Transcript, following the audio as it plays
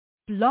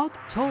Blog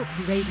Talk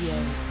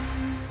Radio.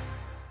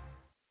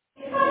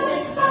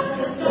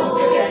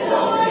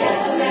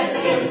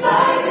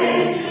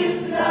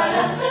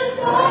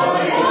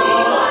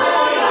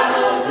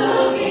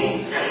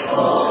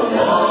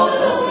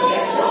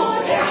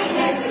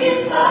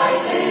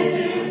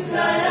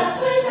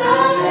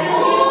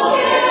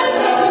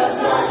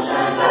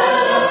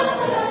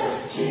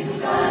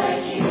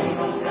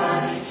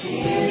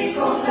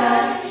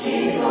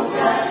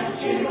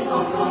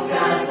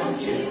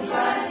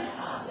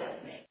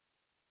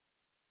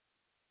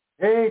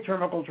 Hey,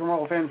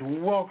 Turmoil fans,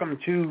 welcome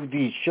to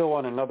the show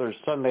on another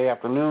Sunday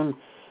afternoon.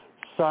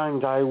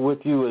 Sign guy with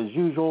you as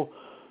usual.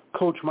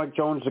 Coach Mike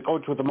Jones, the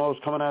coach with the most,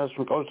 coming at us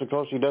from coast to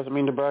coast. He doesn't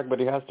mean to brag, but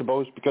he has to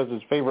boast because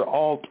his favorite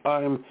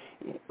all-time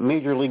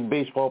Major League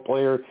Baseball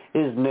player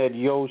is Ned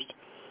Yost.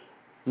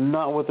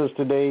 Not with us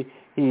today.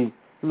 He's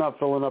not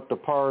filling up to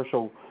par,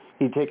 so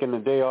he's taking the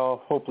day off.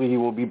 Hopefully he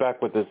will be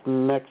back with us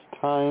next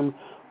time.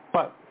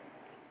 But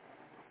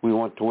we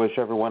want to wish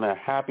everyone a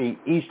happy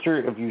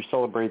Easter if you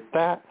celebrate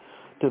that.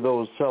 To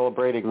those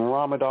celebrating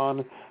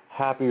Ramadan,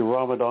 happy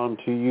Ramadan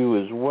to you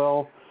as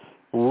well.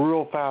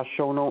 Real fast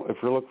show note, if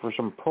you're looking for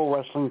some pro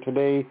wrestling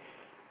today,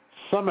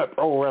 Summit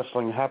Pro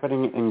Wrestling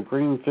happening in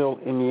Greenfield,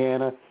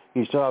 Indiana.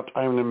 You still have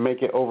time to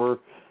make it over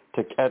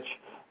to catch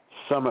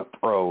Summit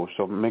Pro,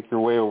 so make your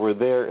way over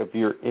there if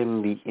you're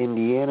in the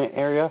Indiana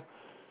area.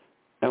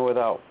 And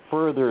without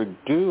further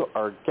ado,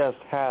 our guest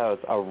has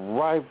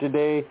arrived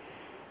today,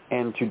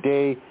 and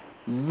today,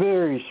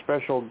 very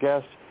special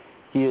guest.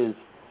 He is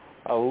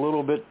a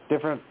little bit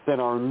different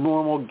than our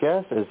normal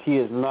guest, as he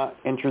has not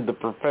entered the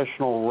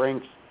professional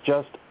ranks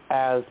just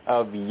as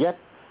of yet,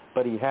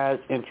 but he has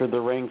entered the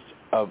ranks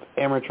of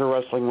amateur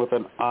wrestling with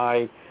an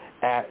eye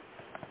at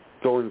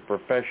going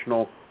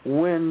professional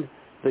when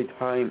the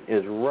time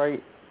is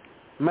right.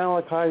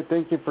 Malachi,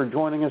 thank you for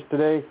joining us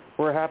today.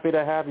 We're happy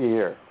to have you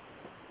here.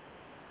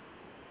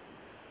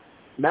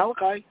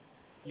 Malachi,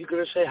 you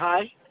gonna say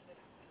hi?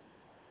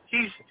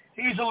 He's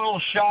a little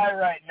shy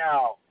right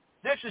now.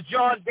 This is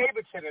John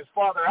Davidson, his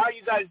father. How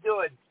you guys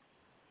doing?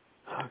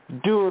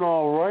 Doing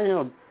all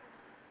right.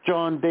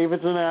 John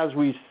Davidson, as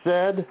we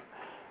said,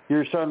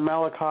 your son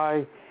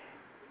Malachi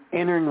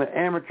entering the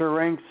amateur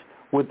ranks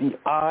with the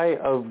eye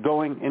of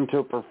going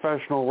into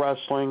professional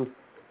wrestling.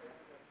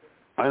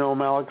 I know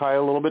Malachi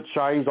a little bit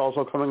shy. He's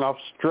also coming off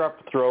strep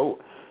throat,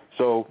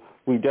 so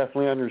we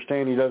definitely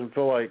understand he doesn't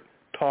feel like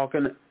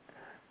talking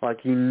like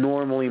he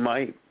normally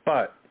might.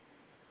 But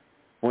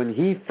when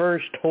he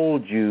first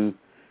told you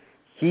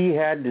he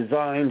had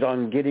designs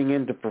on getting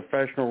into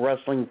professional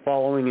wrestling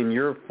following in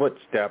your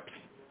footsteps,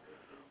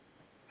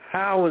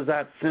 how was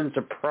that sense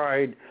of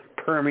pride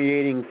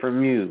permeating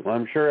from you?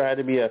 I'm sure it had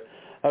to be a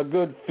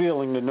good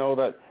feeling to know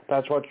that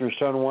that's what your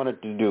son wanted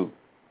to do.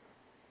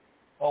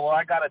 Well,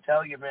 I got to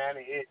tell you, man,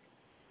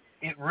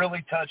 it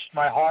really touched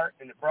my heart,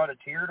 and it brought a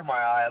tear to my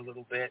eye a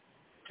little bit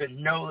to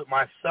know that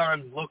my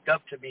son looked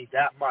up to me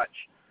that much,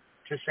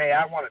 to say,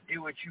 I want to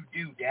do what you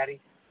do,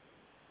 Daddy.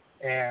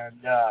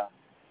 And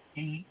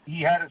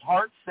he had his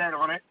heart set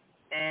on it,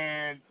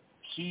 and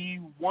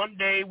one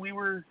day we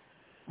were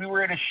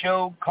at a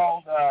show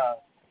called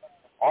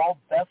All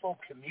Bethel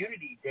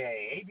Community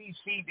Day,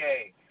 ABC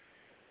Day,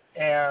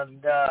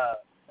 and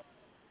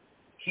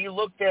he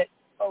looked at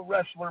a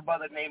wrestler by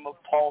the name of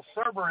Paul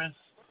Cerberus.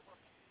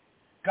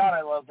 God,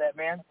 I love that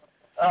man.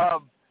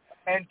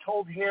 And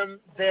told him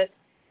that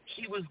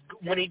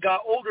when he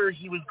got older,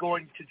 he was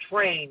going to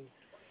train,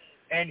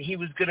 and he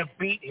was going to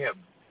beat him.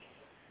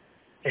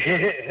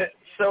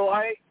 So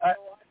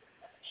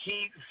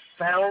he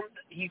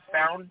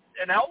found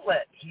an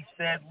outlet. He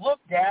said, "Look,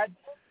 Dad,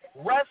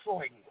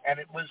 wrestling," and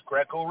it was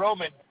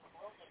Greco-Roman.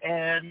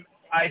 And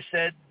I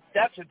said,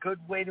 "That's a good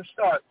way to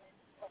start.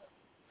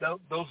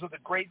 Those are the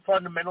great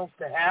fundamentals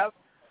to have."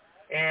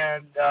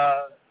 And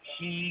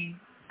he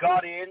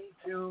got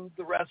into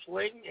the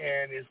wrestling,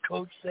 and his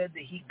coach said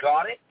that he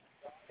got it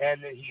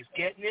and that he's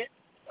getting it.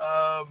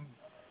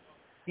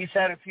 He's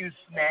had a few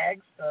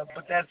snags,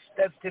 but that's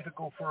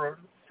typical for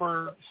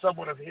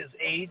someone of his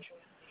age.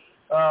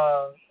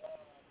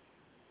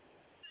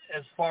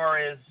 As far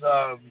as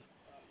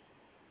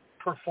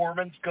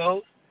performance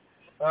goes,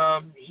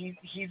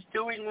 he's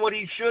doing what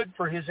he should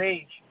for his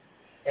age,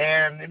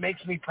 and it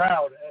makes me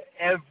proud.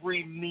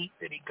 Every meet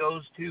that he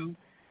goes to,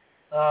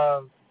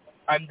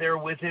 I'm there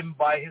with him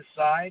by his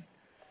side.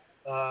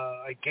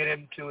 I get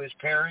him to his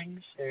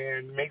pairings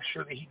and make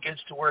sure that he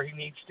gets to where he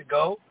needs to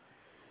go.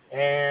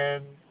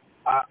 And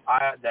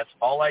I that's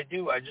all I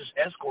do. I just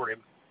escort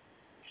him.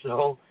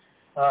 So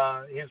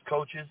his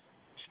coaches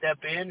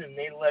step in and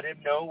they let him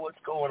know what's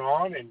going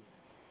on, and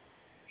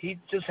he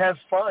just has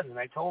fun. And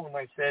I told him,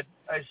 I said,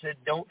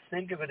 don't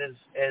think of it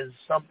as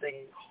something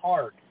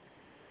hard.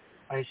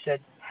 I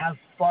said, have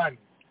fun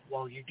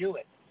while you do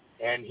it.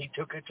 And he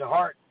took it to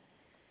heart.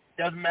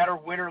 Doesn't matter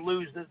win or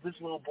lose, this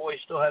little boy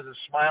still has a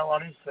smile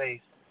on his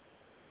face,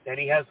 and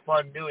he has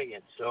fun doing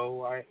it.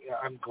 So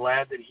I'm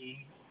glad that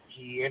he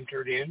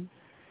entered in,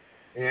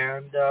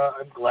 and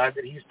I'm glad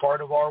that he's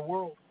part of our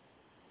world.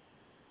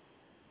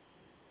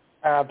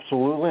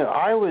 Absolutely.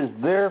 I was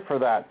there for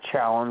that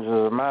challenge.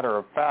 As a matter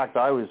of fact,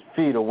 I was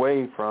feet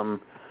away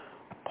from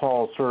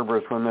Paul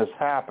Cerberus when this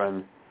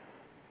happened.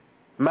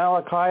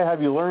 Malachi,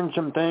 have you learned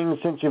some things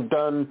since you've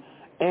done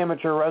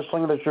amateur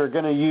wrestling that you're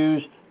going to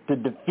use to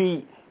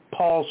defeat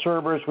Paul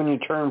Cerberus when you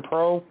turn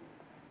pro?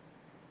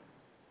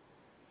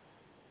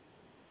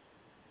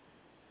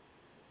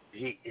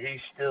 He's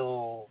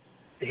still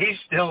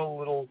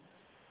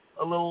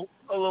a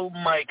little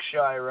mic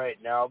shy right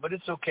now, but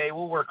it's okay.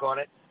 We'll work on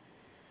it.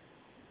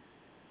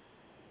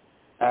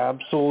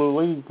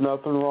 Absolutely.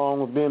 Nothing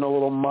wrong with being a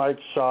little mic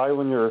shy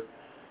when you're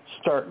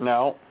starting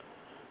out.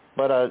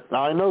 But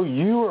I know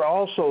you were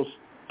also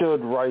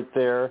stood right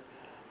there.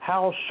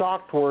 How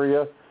shocked were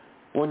you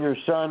when your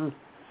son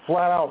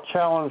flat out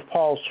challenged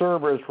Paul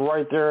Cerberus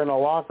right there in the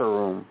locker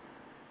room?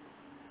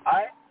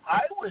 I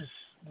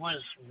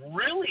was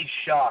really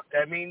shocked.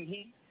 I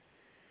mean,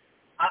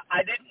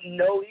 I didn't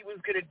know he was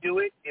going to do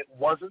it. It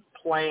wasn't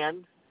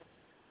planned.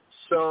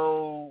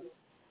 So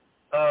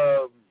I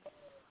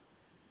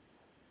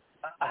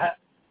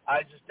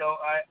just don't.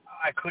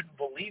 I couldn't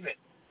believe it.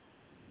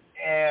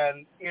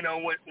 And you know,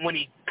 when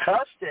he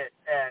cussed it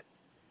at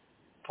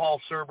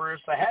Paul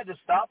Cerberus, I had to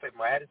stop him.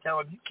 I had to tell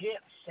him, you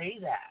can't say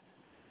that.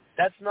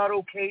 That's not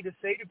okay to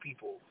say to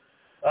people.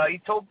 He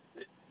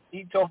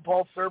told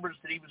Paul Cerberus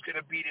that he was going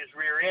to beat his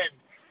rear end,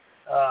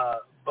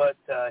 but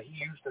he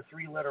used a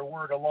 3-letter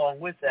word along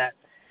with that.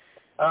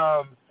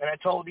 And I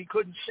told him he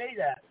couldn't say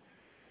that.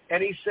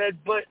 And he said,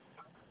 but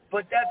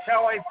that's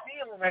how I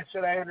feel. And I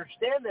said, I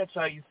understand that's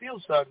how you feel,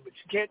 son, but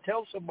you can't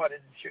tell somebody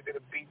that you're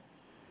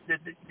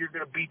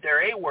going to beat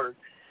their A word.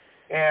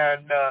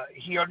 And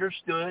he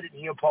understood, and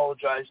he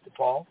apologized to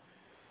Paul.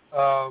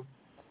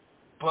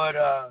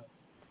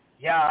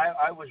 Yeah,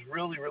 I was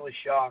really, really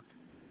shocked.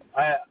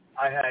 I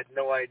had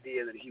no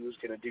idea that he was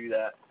going to do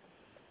that.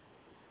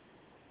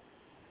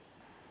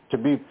 To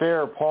be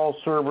fair, Paul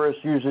Cerberus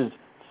uses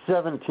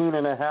 17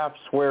 and a half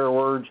swear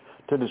words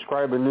to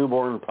describe a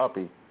newborn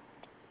puppy.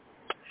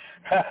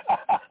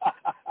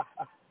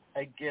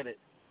 I get it.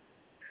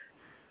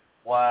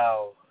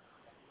 Wow.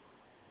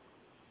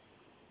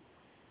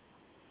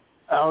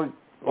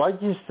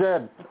 Like you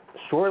said,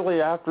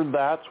 shortly after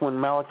that's when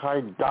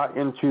Malachi got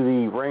into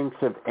the ranks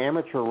of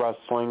amateur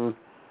wrestling.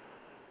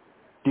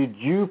 Did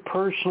you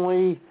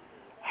personally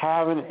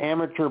have an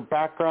amateur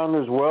background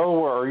as well,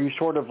 or are you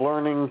sort of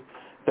learning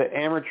the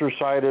amateur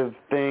side of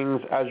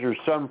things as your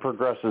son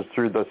progresses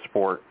through the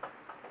sport?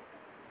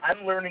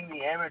 I'm learning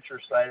the amateur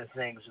side of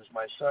things as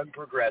my son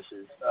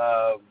progresses.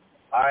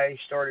 I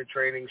started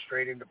training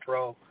straight into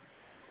pro,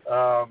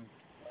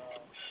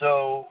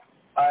 so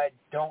I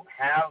don't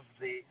have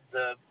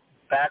the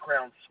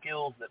background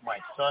skills that my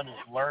son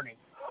is learning,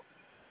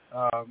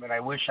 and I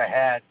wish I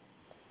had,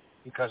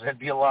 because I'd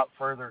be a lot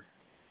further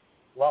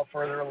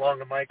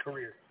along in my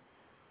career.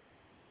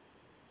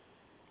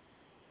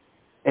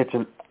 It's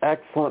an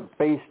excellent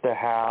base to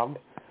have.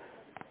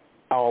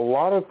 A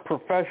lot of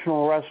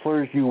professional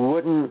wrestlers you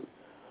wouldn't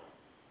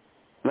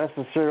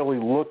necessarily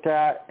look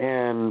at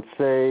and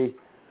say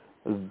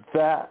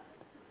that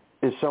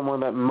is someone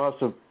that must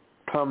have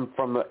come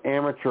from the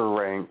amateur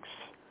ranks.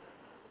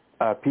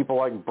 People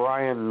like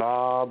Brian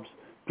Knobs,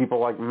 people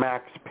like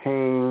Max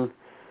Payne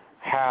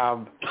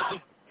have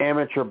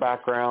amateur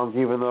backgrounds,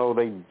 even though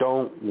they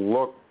don't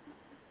look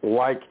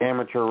like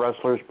amateur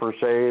wrestlers per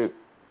se,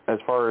 as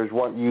far as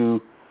what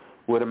you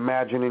would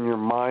imagine in your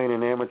mind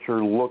an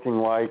amateur looking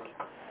like,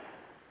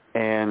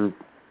 and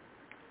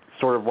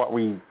sort of what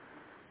we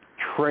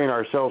train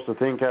ourselves to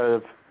think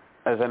of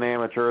as an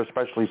amateur,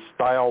 especially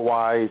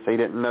style-wise. They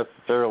didn't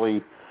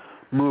necessarily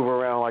move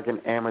around like an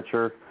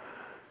amateur.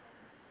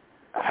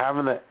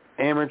 Having the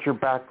amateur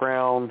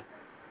background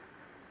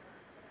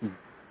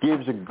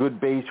gives a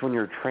good base when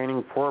you're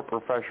training for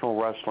professional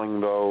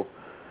wrestling, though.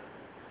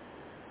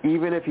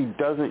 Even if he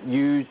doesn't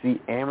use the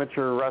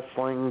amateur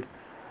wrestling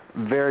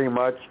very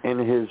much in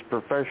his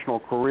professional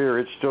career,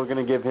 it's still going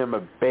to give him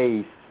a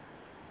base.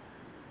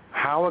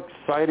 How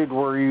excited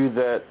were you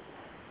that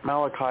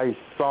Malachi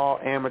saw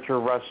amateur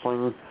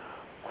wrestling,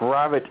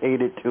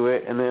 gravitated to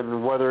it, and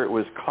then whether it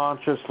was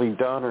consciously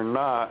done or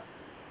not,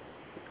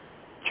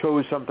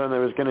 chose something that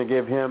was going to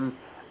give him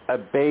a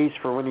base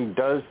for when he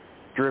does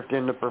drift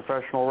into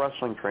professional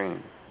wrestling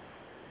training?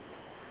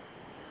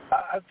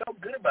 I felt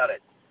good about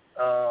it.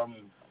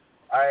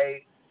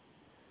 I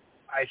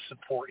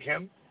support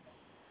him.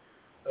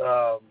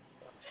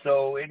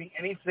 So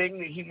anything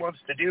that he wants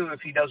to do, if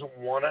he doesn't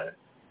want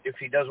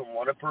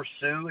to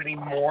pursue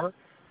anymore,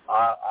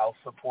 I'll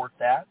support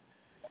that.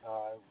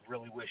 I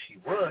really wish he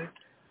would,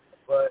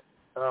 but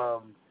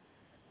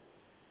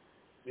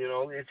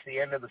it's the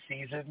end of the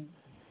season,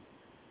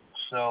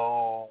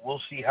 so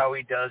we'll see how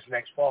he does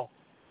next fall.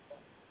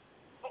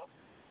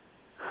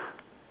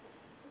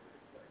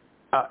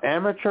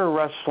 Amateur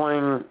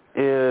wrestling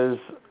is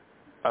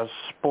a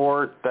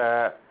sport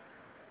that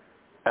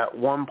at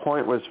one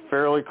point was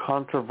fairly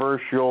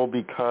controversial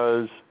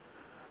because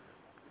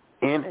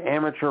in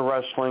amateur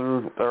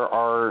wrestling there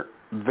are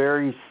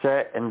very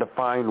set and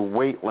defined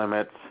weight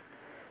limits,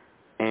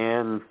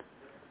 And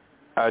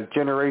a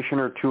generation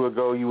or two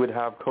ago, you would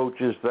have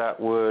coaches that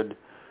would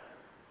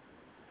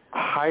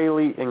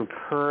highly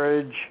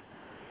encourage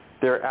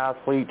their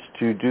athletes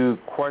to do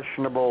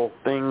questionable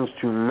things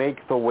to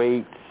make the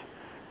weights.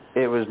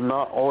 It was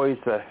not always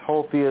the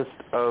healthiest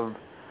of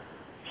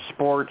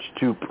sports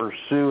to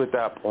pursue at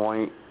that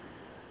point.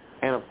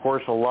 And, of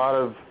course, a lot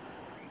of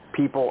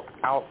people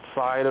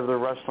outside of the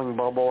wrestling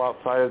bubble,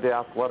 outside of the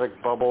athletic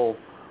bubble,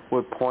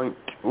 would point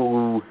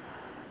to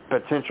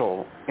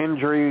potential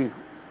injury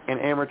in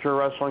amateur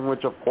wrestling,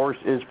 which, of course,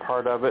 is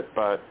part of it,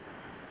 but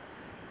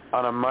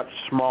on a much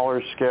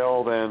smaller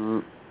scale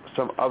than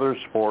some other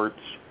sports.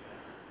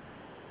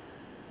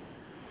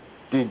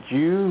 Did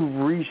you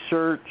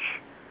research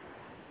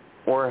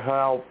or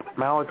help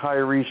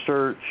Malachi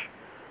research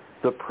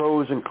the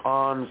pros and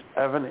cons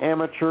of an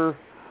amateur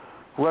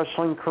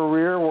wrestling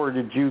career, or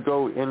did you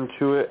go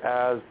into it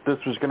as this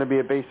was going to be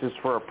a basis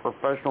for a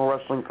professional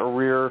wrestling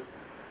career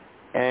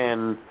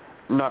and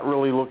not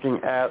really looking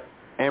at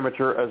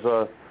amateur as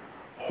a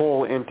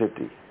whole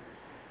entity?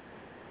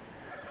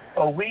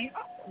 Oh, we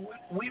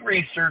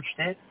researched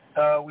it.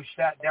 We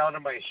sat down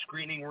in my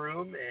screening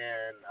room,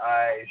 and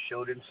I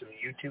showed him some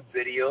YouTube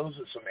videos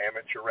of some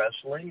amateur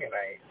wrestling, and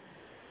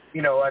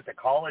at the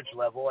college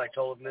level, I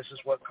told him this is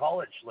what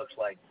college looks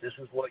like. This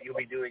is what you'll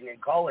be doing in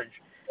college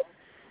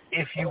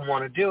if you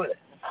want to do it.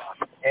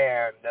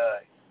 And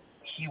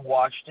he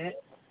watched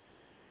it,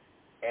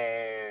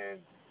 and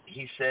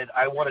he said,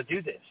 I want to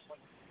do this.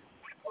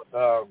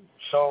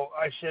 So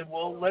I said,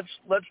 well, let's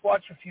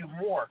watch a few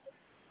more.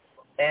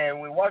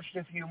 And we watched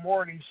a few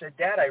more, and he said,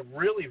 Dad, I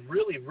really,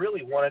 really,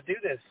 really want to do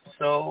this.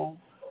 So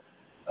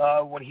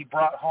when he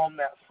brought home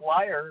that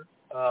flyer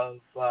of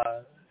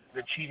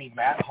the Cheney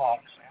Mat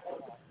Hawks,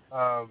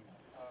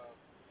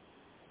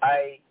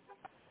 I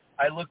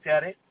looked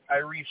at it. I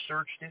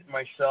researched it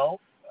myself,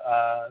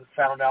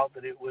 found out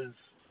that it was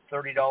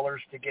 $30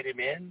 to get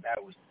him in.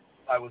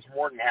 I was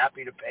more than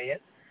happy to pay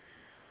it.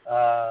 It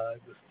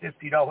was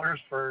 $50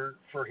 for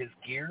his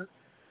gear,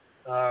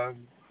 and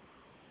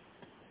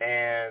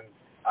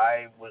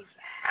I was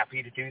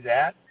happy to do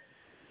that.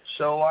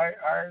 So I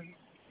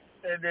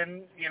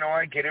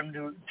get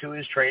him to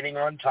his training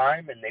on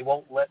time, and they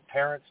won't let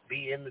parents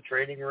be in the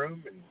training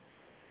room, and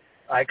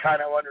I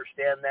kind of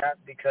understand that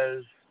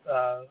because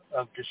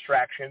of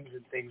distractions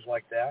and things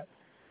like that.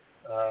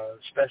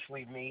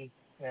 Especially me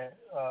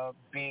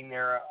being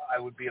there, I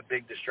would be a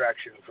big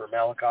distraction for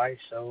Malachi,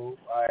 so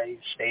I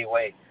stay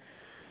away.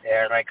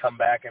 And I come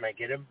back and I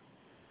get him,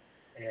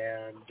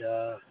 and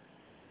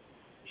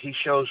he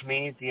shows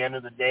me at the end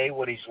of the day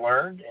what he's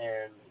learned,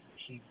 and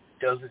he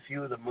does a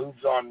few of the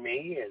moves on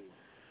me, and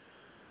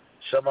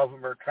some of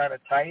them are kind of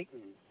tight,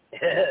 and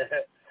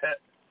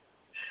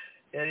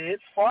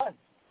it's fun.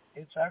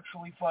 It's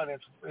actually fun.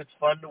 It's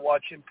fun to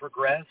watch him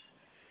progress,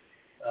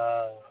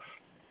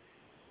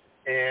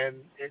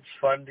 and it's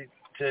fun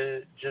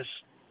to just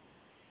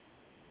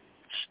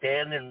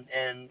stand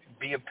and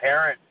be a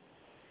parent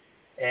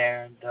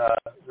and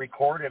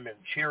record him and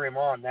cheer him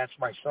on. That's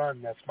my son.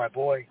 That's my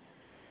boy.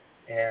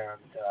 And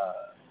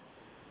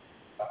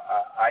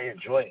I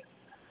enjoy it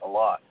a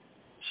lot.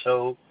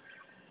 So,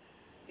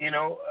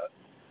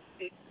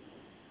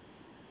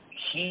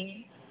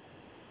 he's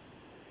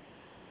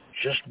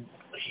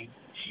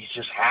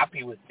just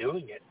happy with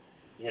doing it.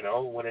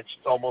 When it's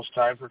almost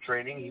time for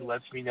training, he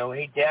lets me know,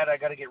 hey, Dad, I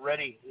got to get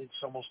ready.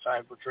 It's almost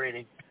time for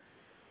training.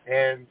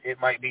 And it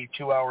might be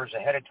 2 hours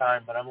ahead of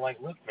time, but I'm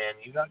like, look, man,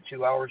 you got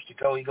 2 hours to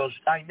go. He goes,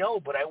 I know,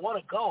 but I want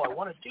to go. I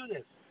want to do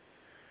this.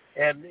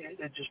 And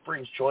it just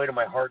brings joy to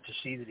my heart to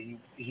see that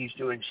he's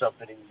doing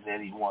something that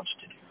he wants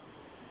to do.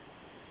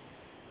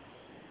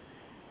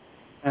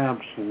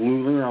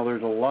 Absolutely. Now,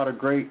 there's a lot of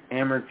great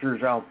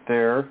amateurs out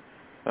there.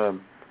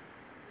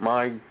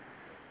 My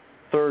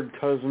third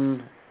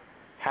cousin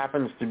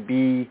happens to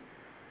be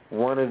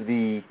one of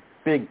the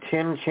Big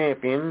Ten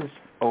champions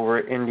over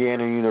at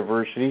Indiana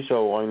University,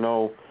 so I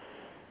know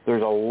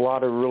there's a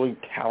lot of really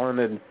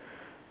talented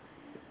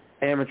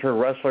amateur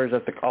wrestlers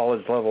at the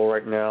college level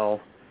right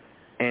now.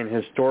 And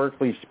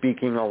historically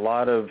speaking, a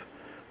lot of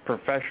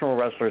professional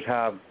wrestlers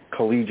have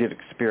collegiate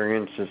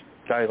experiences.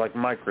 Guys like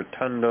Mike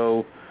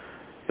Rotundo,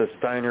 the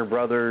Steiner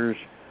brothers,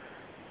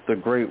 the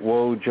Great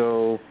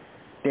Wojo,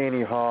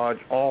 Danny Hodge,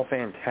 all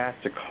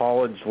fantastic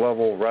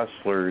college-level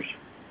wrestlers.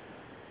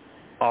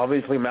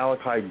 Obviously,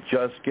 Malachi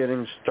just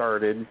getting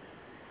started,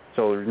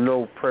 so there's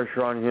no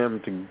pressure on him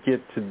to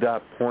get to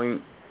that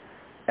point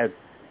at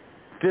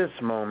this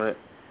moment.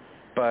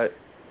 But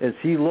is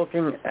he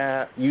looking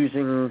at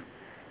using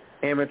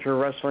amateur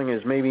wrestling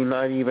as maybe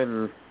not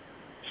even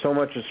so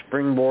much a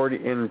springboard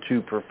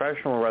into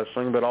professional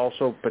wrestling, but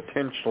also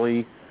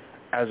potentially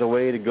as a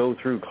way to go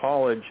through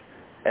college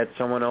at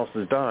someone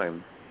else's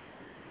dime?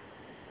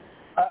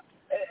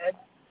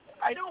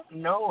 I don't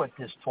know at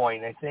this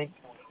point. I think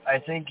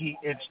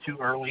it's too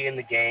early in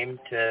the game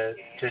to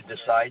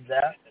decide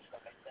that,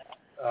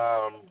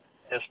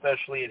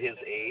 especially at his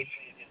age,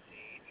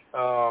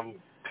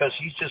 because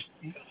he's just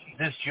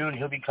this June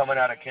he'll be coming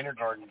out of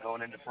kindergarten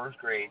going into first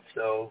grade.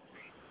 So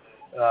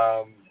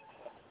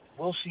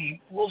We'll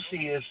see. We'll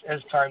see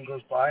as time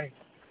goes by.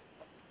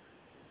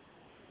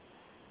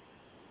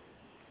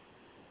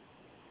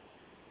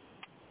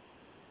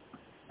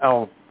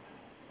 Now,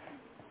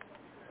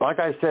 like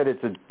I said,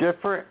 it's a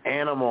different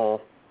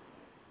animal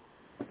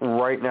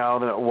right now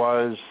than it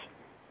was,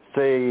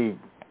 say,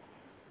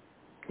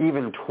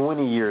 even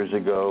 20 years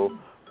ago,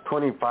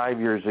 25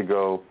 years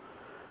ago,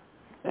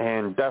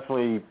 and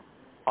definitely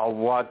a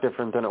lot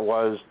different than it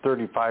was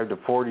 35 to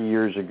 40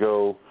 years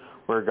ago,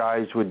 where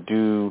guys would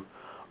do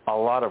a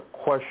lot of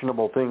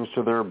questionable things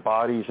to their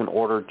bodies in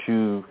order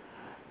to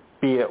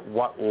be at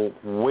what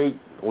weight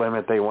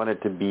limit they want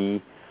it to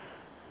be.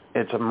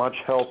 It's a much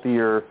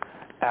healthier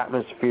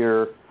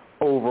atmosphere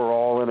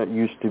overall than it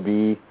used to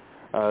be.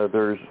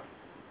 There's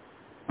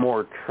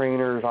more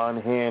trainers on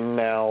hand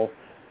now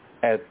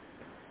at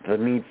the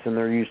meets than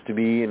there used to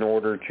be in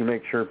order to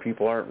make sure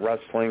people aren't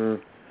wrestling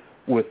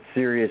with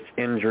serious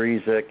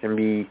injuries that can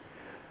be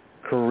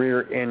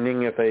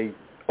career-ending if they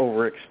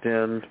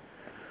overextend.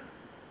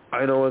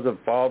 I know as a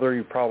father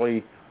you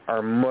probably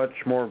are much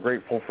more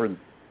grateful for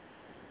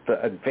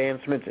the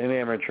advancements in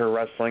amateur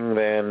wrestling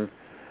than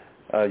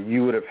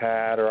you would have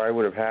had or I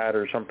would have had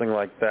or something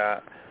like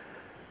that.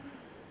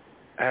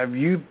 Have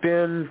you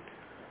been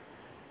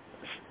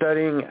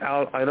studying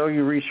out, I know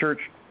you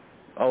researched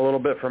a little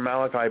bit from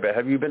Malachi, but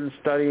have you been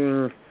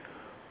studying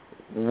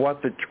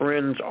what the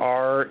trends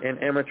are in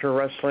amateur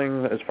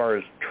wrestling as far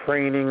as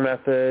training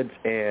methods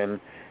and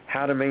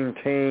how to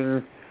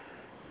maintain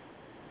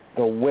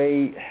the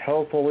weight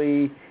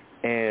healthily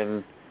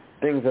and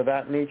things of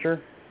that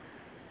nature?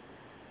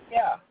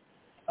 Yeah.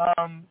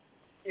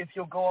 If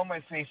you'll go on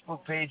my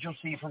Facebook page, you'll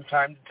see from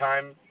time to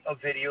time a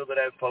video that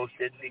I've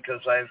posted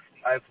because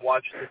I've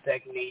watched the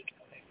technique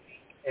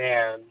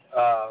and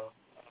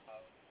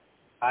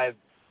I've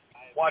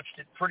watched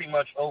it pretty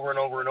much over and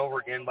over and over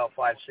again about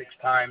 5-6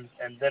 times,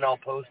 and then I'll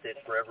post it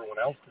for everyone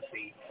else to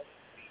see.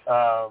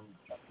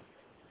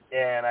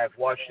 And I've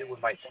watched it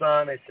with my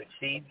son. I said,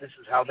 see, this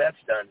is how that's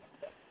done.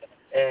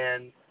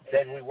 And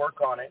then we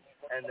work on it,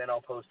 and then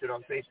I'll post it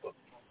on Facebook.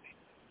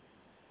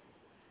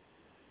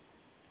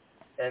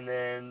 And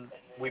then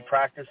we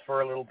practice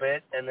for a little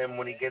bit, and then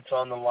when he gets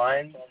on the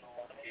line,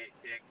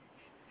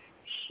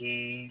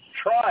 he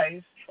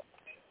tries.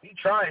 He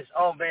tries.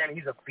 Oh, man,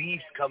 he's a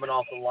beast coming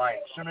off the line.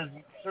 As soon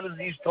as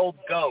he's told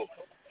go,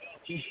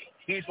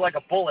 he's like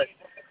a bullet.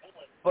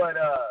 But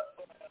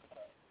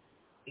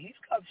he's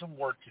got some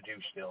work to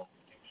do still,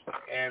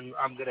 and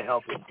I'm going to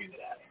help him do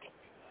that.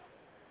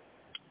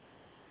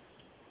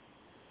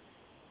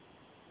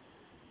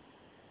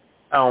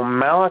 Now,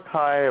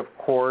 Malachi, of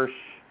course,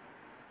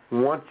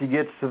 once he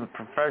gets to the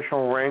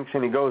professional ranks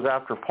and he goes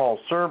after Paul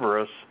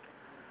Cerberus,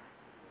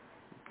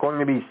 going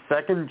to be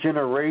second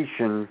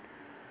generation.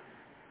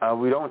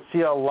 We don't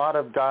see a lot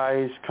of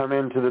guys come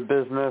into the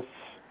business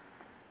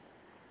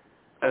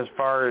as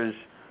far as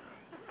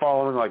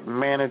following like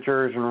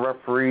managers and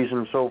referees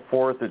and so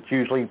forth. It's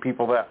usually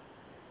people that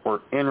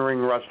were in-ring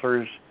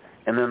wrestlers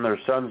and then their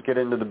sons get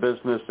into the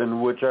business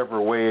in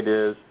whichever way it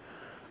is.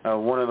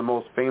 One of the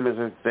most famous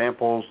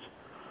examples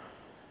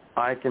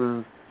I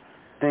can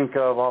think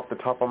of off the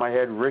top of my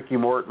head, Ricky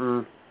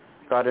Morton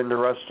got into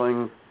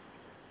wrestling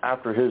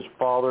after his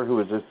father, who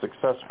was a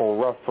successful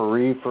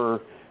referee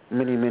for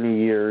many, many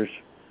years.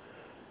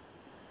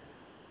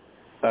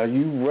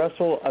 You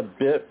wrestle a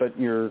bit, but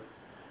you're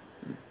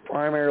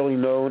primarily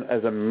known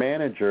as a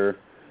manager.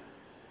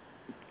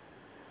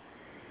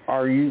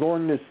 Are you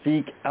going to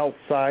seek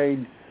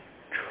outside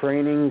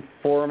training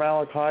for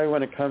Malachi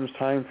when it comes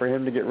time for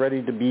him to get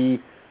ready to be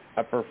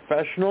a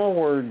professional,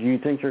 or do you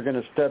think you're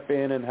going to step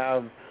in and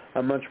have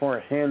a much more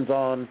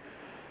hands-on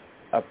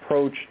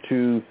approach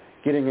to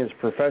getting his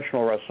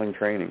professional wrestling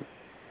training?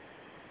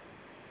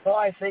 Well,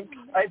 I think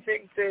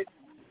that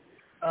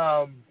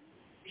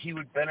he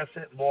would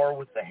benefit more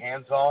with the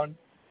hands-on,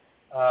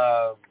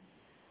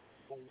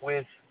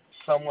 with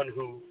someone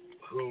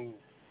who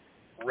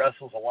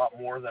wrestles a lot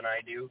more than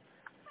I do.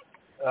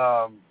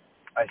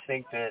 I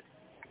think that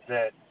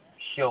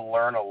he'll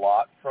learn a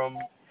lot from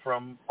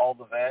all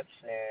the vets,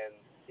 and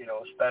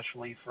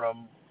especially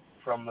from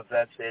the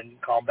vets in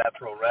combat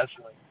pro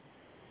wrestling.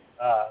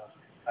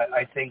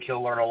 I think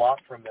he'll learn a lot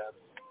from them,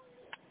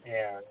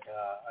 and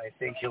I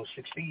think he'll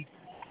succeed.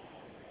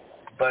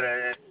 But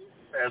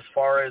as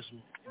far as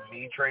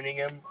me training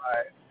him,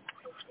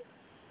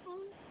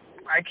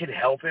 I could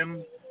help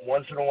him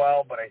once in a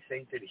while, but I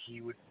think that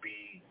he would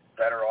be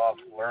better off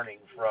learning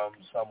from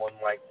someone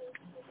like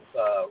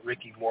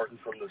Ricky Morton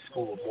from the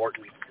School of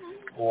Morton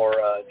or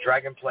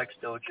Dragonplex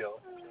Dojo.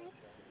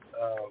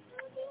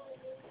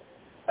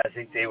 I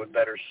think they would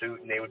better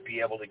suit, and they would be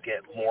able to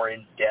get more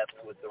in depth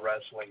with the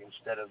wrestling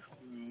instead of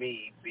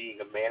me being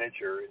a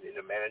manager in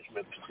a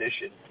management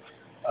position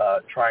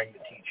trying to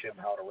teach him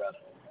how to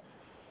wrestle.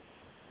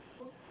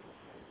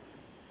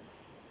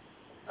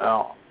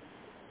 Now,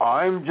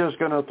 I'm just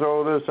going to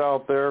throw this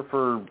out there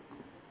for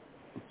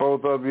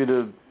both of you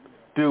to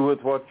do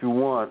with what you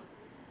want.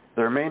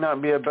 There may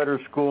not be a better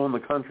school in the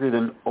country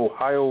than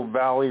Ohio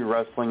Valley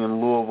Wrestling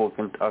in Louisville,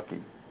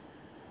 Kentucky.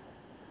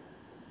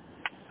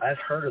 I've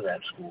heard of that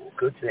school.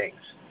 Good things.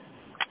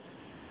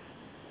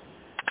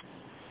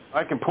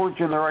 I can point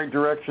you in the right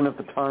direction if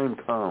the time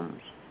comes.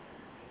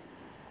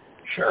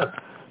 Sure.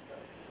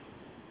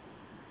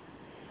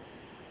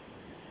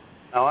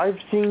 Now, I've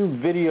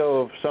seen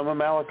video of some of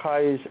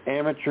Malachi's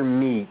amateur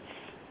meets,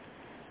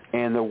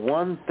 and the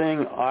one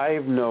thing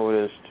I've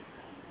noticed,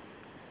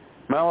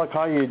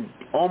 Malachi, you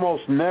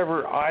almost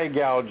never eye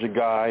gouge a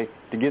guy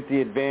to get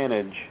the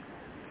advantage.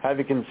 Have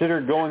you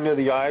considered going to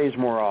the eyes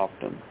more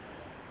often?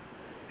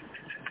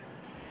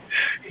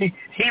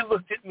 He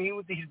looked at me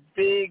with these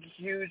big,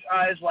 huge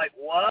eyes like,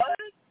 what?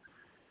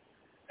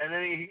 And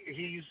then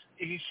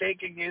he's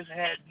shaking his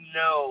head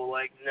no,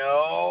 like,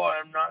 no,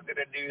 I'm not going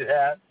to do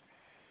that.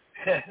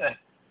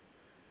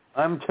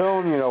 I'm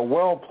telling you, a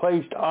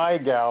well-placed eye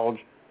gouge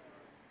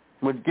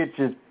would get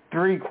you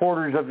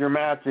 3/4 of your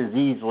matches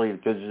easily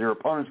because your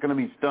opponent's going to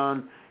be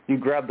stunned. You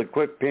grab the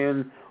quick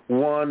pin,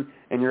 one,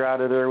 and you're out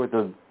of there with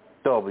a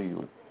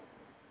W.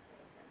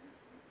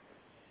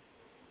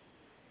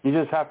 You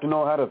just have to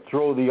know how to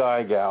throw the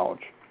eye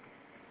gouge.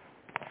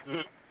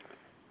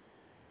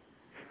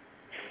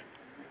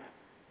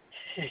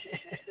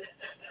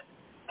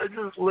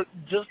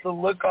 Just the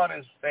look on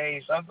his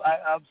face.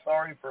 I'm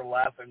sorry for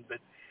laughing, but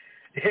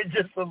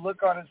just the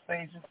look on his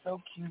face is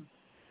so cute.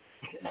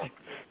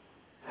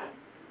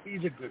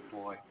 He's a good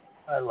boy.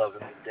 I love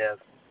him to death.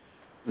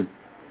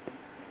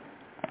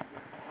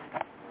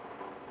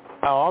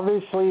 Now,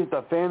 obviously,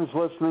 the fans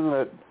listening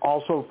that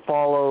also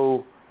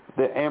follow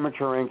the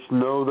amateur ranks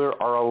know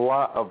there are a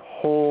lot of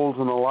holes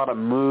and a lot of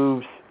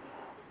moves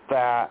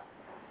that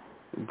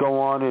go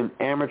on in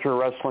amateur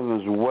wrestling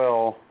as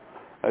well.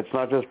 It's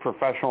not just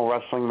professional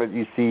wrestling that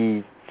you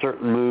see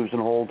certain moves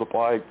and holds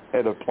applied.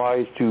 It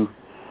applies to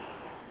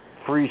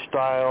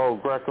freestyle,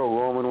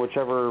 Greco-Roman,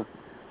 whichever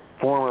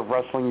form of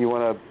wrestling you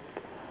want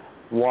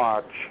to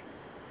watch.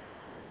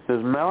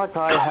 Does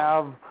Malachi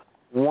have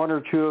one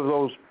or two of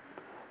those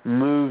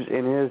moves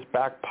in his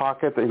back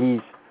pocket that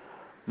he's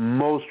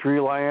most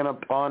reliant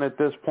upon at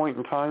this point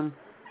in time?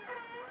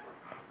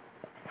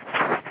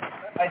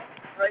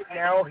 Right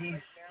now, he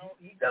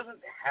doesn't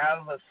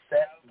have a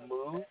set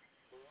move.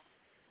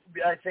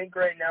 I think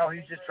right now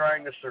he's just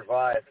trying to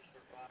survive.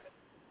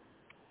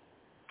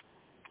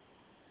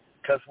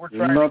 Because we're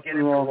trying to get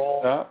him to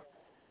roll.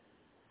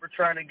 We're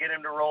trying to get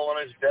him to roll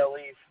on his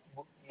belly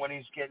when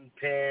he's getting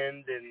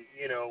pinned, and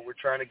we're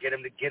trying to get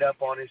him to get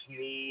up on his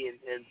knee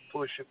and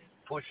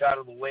push out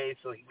of the way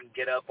so he can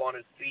get up on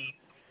his feet.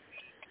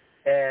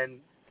 And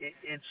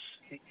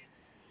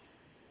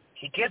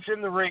he gets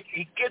in the ring,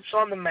 he gets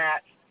on the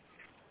mat,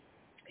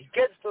 he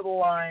gets to the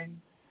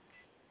line,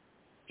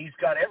 he's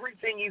got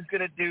everything he's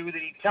going to do that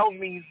he tells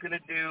me he's going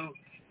to do.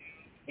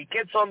 He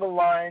gets on the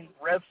line,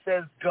 ref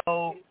says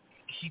go,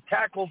 he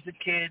tackles the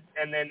kid,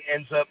 and then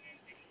ends up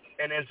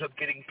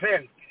getting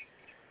pinned.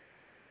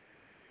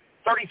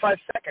 35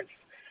 seconds.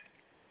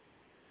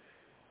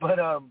 But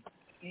I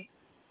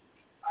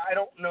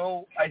don't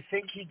know. I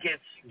think he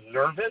gets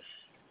nervous.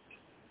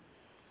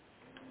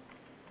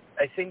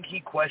 I think he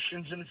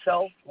questions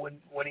himself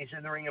when he's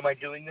in the ring. Am I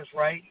doing this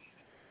right?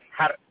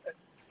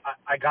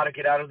 I got to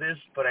get out of this,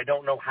 but I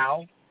don't know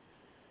how.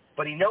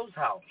 But he knows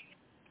how.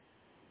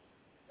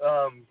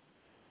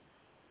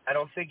 I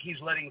don't think he's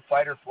letting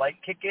fight or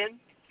flight kick in.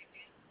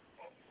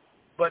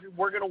 But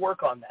we're going to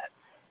work on that.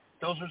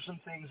 Those are some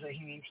things that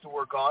he needs to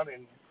work on,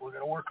 and we're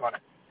going to work on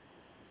it.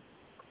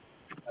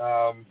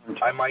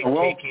 I might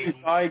take him.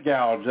 Eye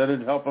gouge,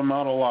 that'd help him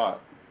out a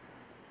lot.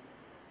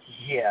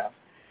 Yeah.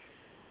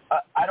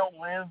 I don't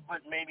live but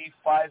maybe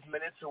 5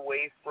 minutes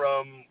away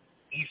from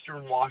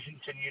Eastern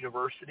Washington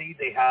University.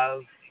 They have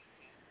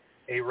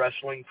a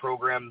wrestling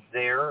program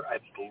there, I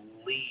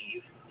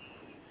believe.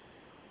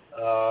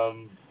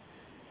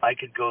 I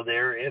could go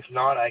there. If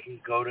not, I can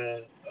go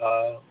to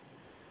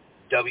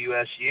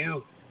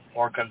WSU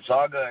or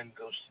Gonzaga and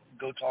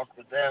go talk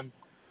with them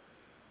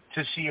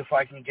to see if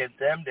I can get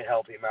them to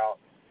help him out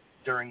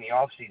during the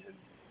off season.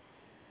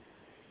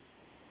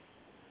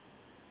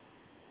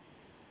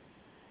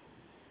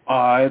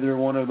 Either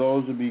one of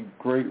those would be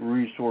great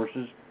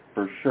resources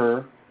for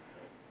sure.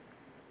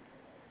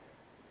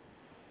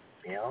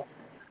 Yeah.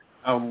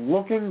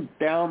 Looking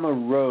down the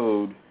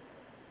road,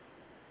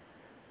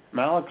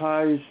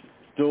 Malachi's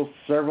still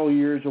several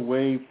years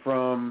away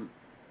from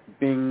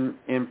being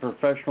in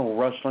professional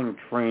wrestling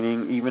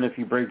training, even if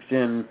he breaks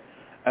in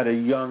at a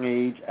young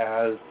age,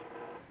 as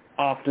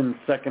often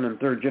second and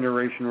third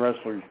generation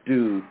wrestlers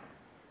do.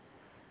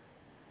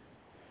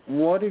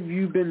 What have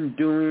you been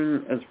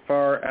doing as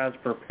far as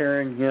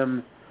preparing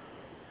him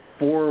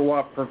for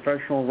what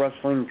professional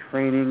wrestling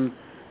training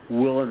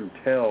will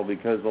entail?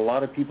 Because a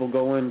lot of people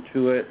go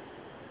into it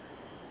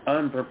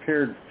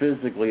unprepared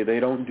physically. They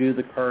don't do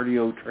the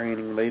cardio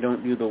training. They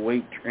don't do the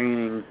weight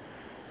training.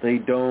 They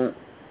don't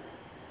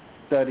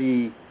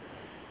study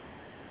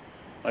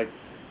like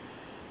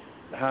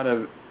how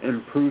to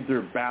improve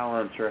their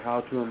balance or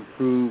how to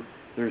improve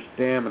their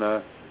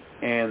stamina.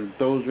 and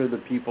those are the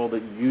people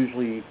that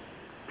usually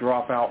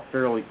drop out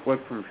fairly quick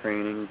from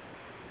training.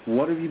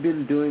 What have you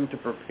been doing to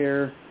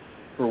prepare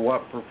for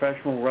what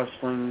professional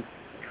wrestling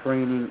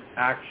training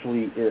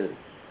actually is?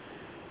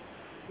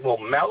 Well,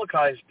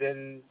 Malachi's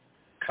been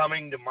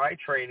coming to my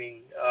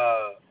training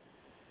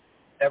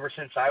ever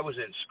since I was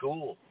in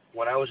school.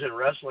 When I was in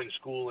wrestling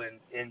school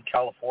in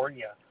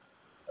California,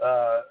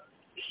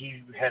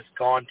 he has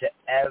gone to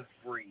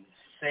every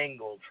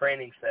single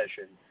training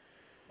session.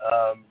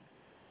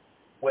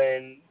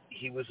 When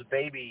he was a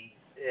baby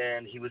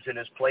and he was in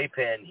his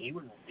playpen, he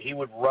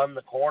would run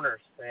the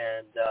corners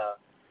and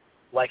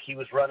like he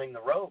was running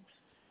the ropes.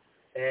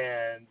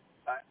 And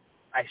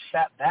I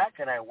sat back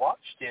and I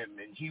watched him,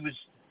 and he was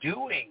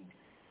doing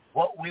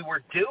what we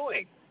were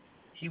doing.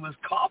 He was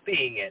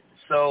copying it.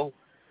 So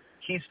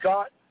he's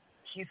got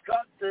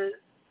the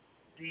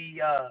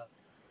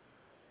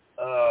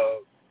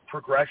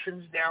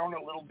progressions down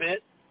a little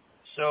bit.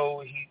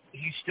 So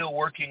he's still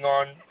working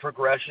on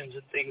progressions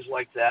and things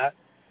like that.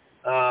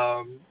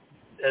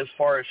 As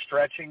far as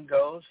stretching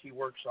goes, he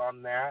works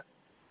on that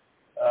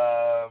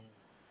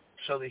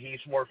so that he's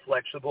more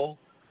flexible.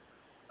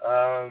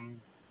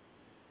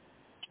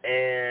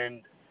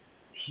 And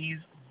he's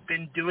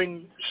been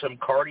doing some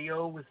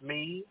cardio with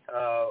me.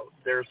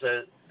 There's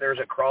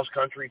a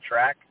cross-country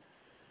track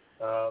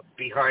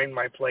behind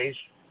my place,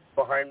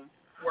 behind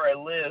where I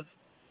live,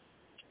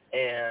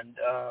 and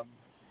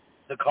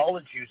the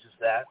college uses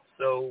that.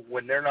 So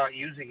when they're not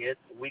using it,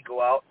 we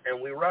go out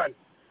and we run.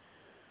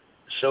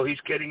 So he's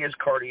getting his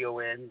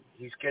cardio in.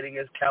 He's getting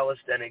his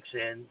calisthenics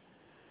in.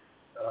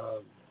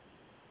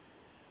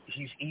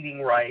 He's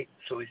eating right,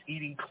 so he's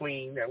eating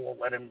clean. I won't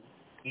let him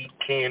eat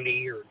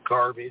candy or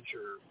garbage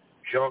or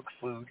junk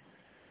food.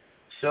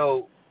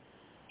 So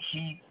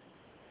he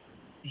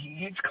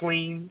eats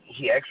clean.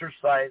 He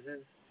exercises.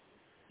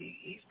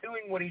 He's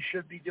doing what he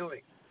should be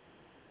doing.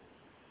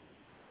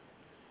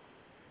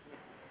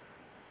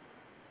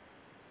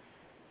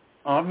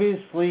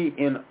 Obviously,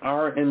 in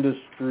our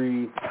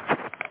industry,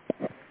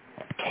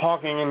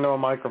 talking into a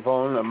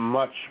microphone, a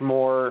much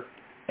more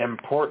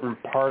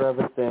important part of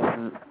it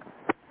than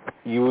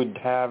you would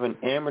have in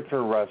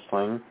amateur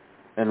wrestling,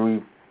 and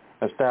we've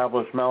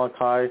established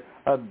Malachi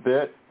a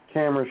bit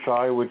camera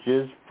shy, which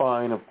is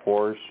fine, of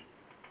course.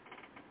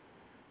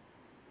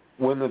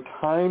 When the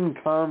time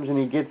comes and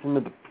he gets into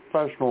the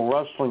professional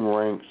wrestling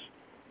ranks,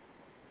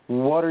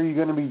 what are you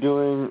going to be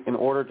doing in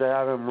order to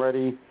have him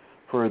ready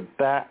for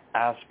that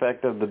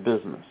aspect of the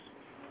business?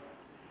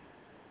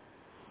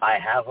 I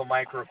have a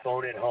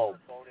microphone at home.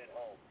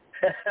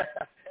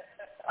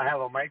 I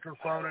have a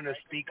microphone and a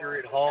speaker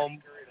at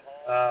home.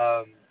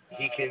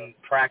 He can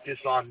practice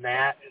on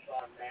that.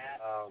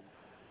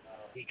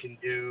 He can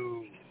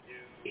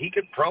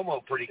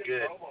promo pretty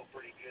good.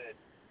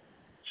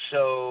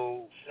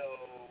 So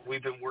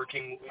we've been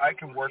working. I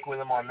can work with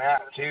him on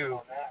that too.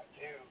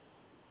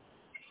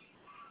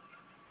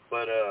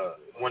 But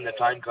when the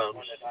time comes,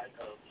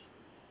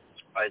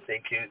 I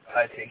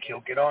think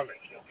he'll get on it.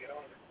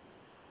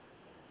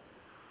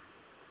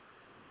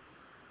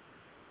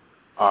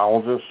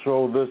 I'll just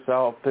throw this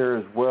out there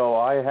as well.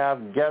 I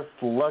have guest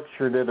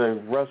lectured at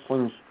a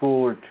wrestling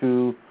school or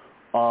two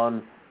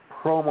on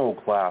promo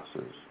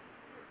classes.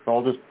 So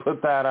I'll just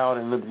put that out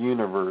into the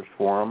universe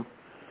for him.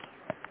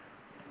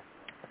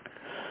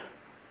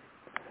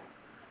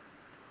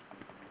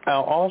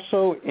 Now,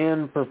 also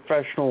in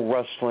professional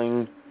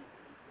wrestling,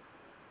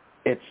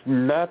 it's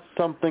not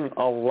something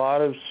a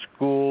lot of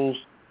schools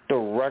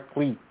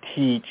directly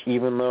teach,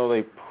 even though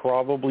they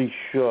probably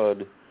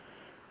should,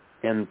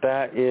 and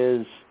that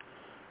is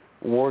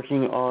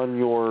working on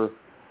your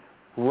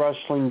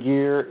wrestling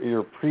gear,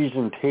 your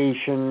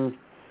presentation,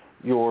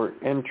 your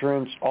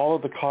entrance, all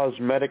of the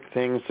cosmetic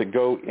things that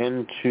go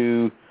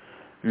into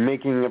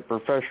making a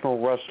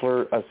professional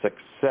wrestler a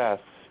success.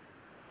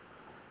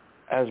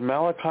 Has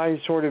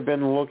Malachi sort of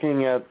been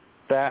looking at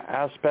that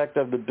aspect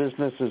of the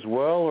business as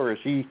well, or is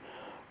he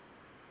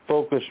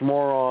focused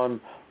more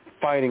on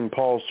fighting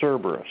Paul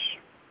Cerberus?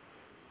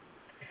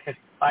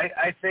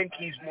 I think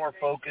he's more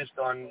focused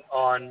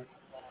on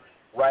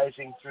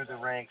rising through the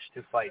ranks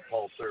to fight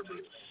Paul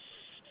Cerberus,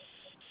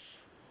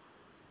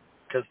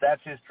 because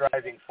that's his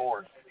driving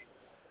force.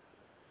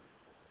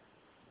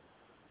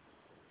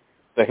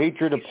 The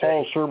hatred of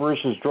Paul Cerberus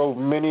has drove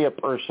many a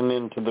person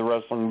into the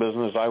wrestling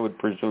business, I would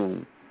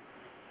presume.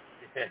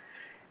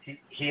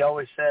 He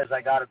always says,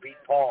 I got to beat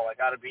Paul. I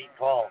got to beat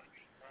Paul.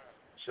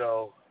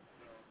 So,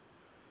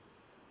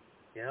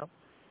 yeah.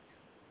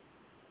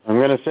 I'm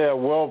going to say a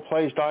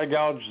well-placed eye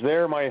gouge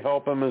there might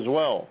help him as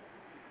well.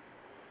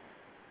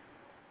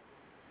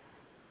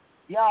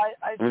 Yeah,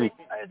 I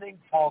think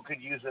Paul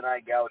could use an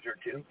eye gouge or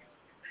two.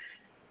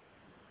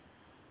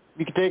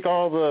 You could take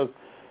all the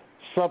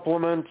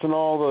supplements and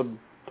all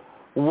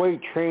the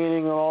weight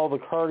training and all the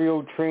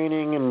cardio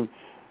training and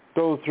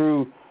go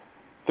through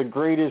the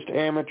greatest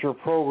amateur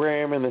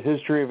program in the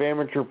history of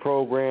amateur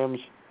programs.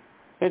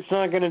 It's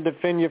not going to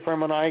defend you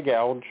from an eye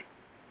gouge.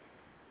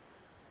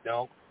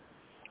 No.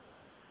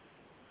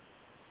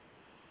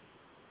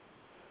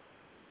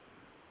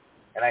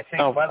 And I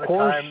think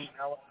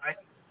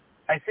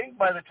I think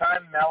by the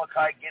time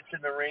Malachi gets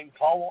in the ring,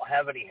 Paul won't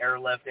have any hair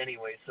left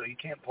anyway, so you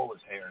can't pull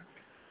his hair.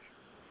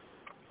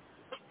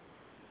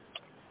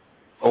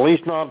 At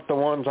least not the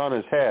ones on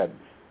his head.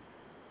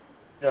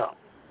 No.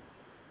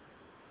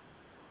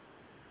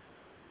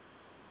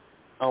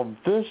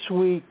 This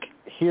week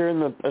here in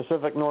the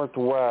Pacific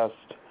Northwest,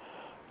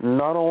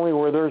 not only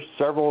were there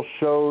several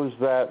shows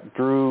that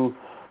drew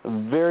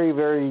very,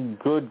 very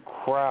good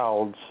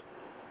crowds,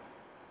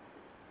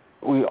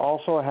 we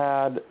also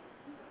had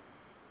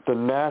the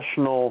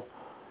national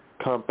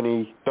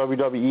company,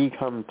 WWE,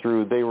 come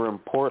through. They were in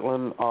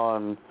Portland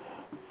on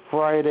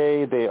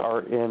Friday. They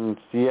are in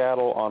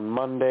Seattle on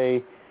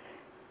Monday.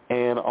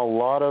 And a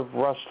lot of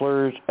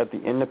wrestlers at the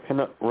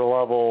independent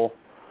level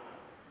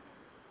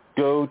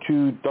go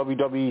to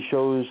WWE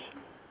shows,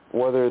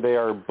 whether they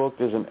are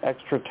booked as an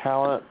extra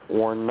talent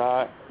or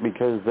not,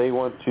 because they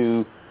want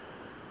to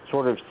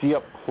sort of see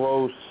up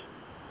close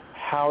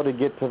how to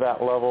get to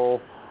that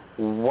level,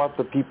 what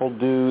the people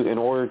do in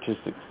order to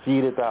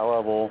succeed at that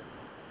level,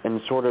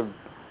 and sort of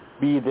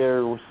be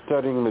there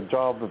studying the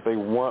job that they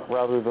want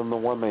rather than the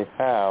one they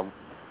have.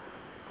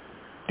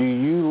 Do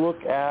you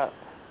look at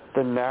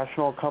the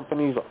national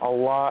companies a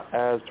lot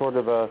as sort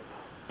of a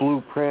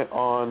blueprint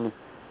on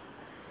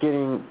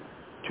getting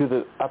to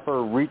the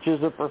upper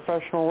reaches of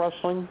professional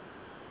wrestling?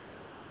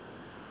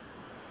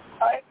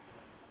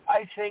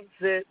 I think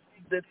that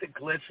the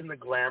glitz and the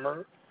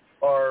glamour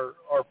are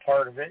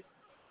part of it,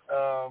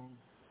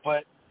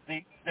 but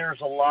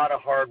there's a lot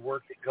of hard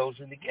work that goes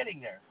into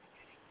getting there,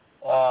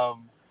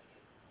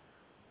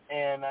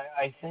 and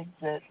I think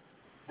that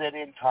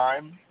in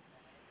time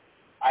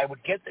I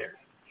would get there,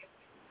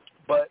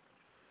 but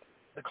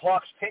the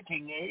clock's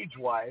ticking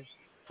age-wise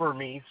for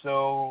me,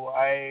 so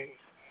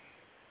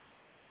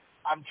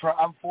I'm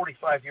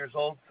 45 years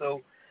old,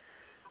 so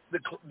the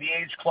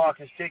age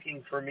clock is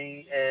ticking for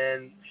me,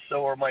 and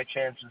so are my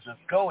chances of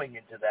going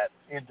into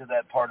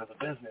that part of the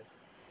business.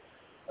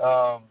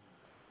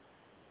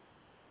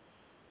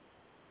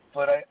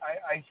 But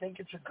I think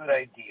it's a good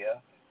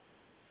idea.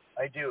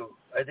 I do.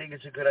 I think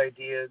it's a good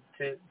idea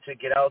to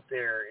get out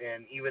there,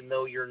 and even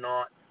though you're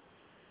not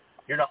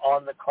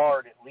on the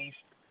card, at least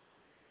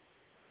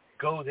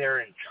go there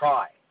and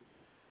try.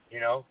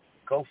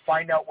 Go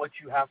find out what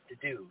you have to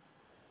do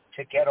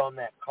to get on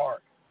that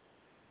card.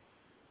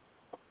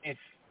 It's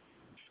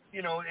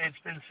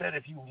been said,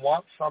 if you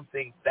want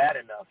something bad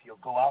enough, you'll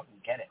go out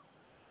and get it.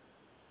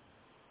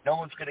 No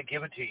one's going to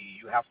give it to you.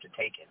 You have to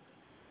take it.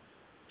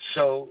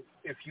 So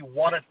if you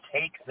want to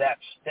take that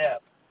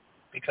step,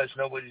 because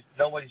nobody's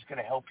going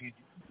to help you,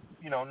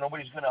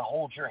 nobody's going to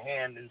hold your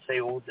hand and say,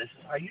 oh, this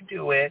is how you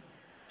do it.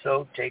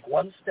 So take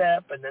one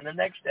step and then the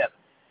next step.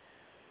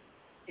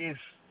 If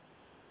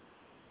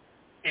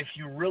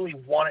you really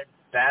want it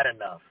bad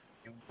enough,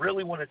 you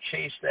really want to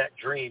chase that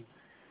dream,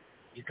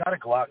 you got to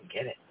go out and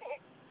get it.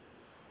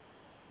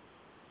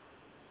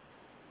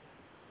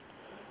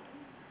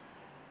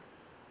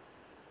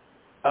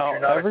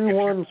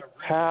 Everyone's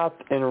path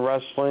in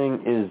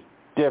wrestling is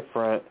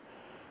different.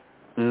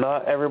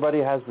 Not everybody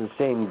has the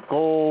same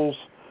goals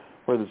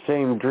or the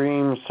same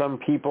dreams. Some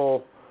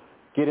people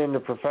get into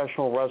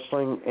professional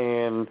wrestling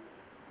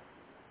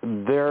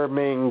and their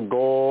main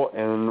goal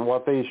and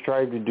what they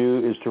strive to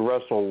do is to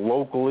wrestle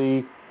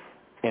locally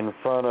in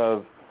front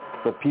of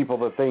the people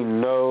that they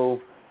know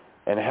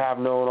and have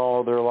known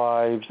all their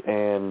lives,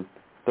 and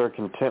they're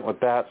content with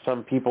that.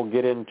 Some people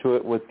get into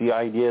it with the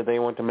idea they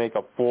want to make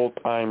a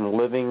full-time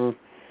living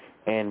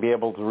and be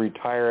able to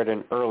retire at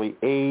an early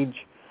age.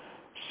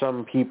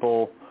 Some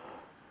people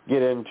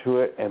get into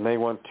it and they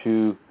want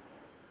to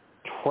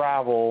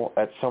travel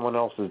at someone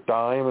else's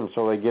dime, and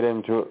so they get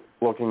into it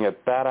looking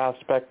at that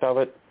aspect of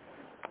it.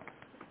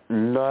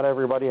 Not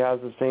everybody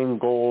has the same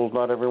goals.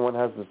 Not everyone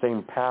has the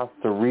same path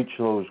to reach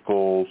those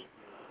goals.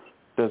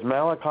 Does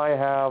Malachi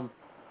have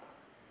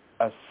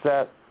a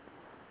set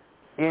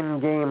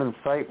end game in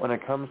sight when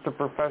it comes to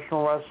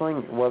professional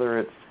wrestling, whether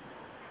it's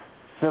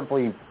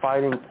simply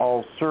fighting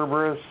all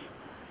Cerberus,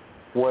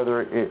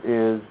 whether it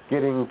is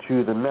getting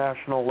to the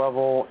national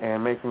level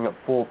and making it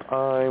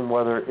full-time,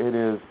 whether it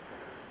is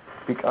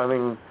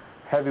becoming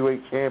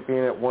heavyweight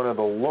champion at one of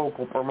the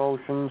local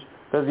promotions?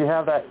 Does he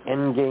have that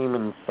end game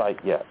in sight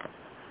yet?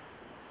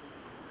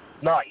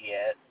 Not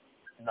yet.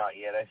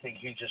 I think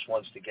he just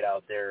wants to get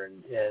out there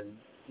and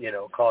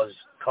cause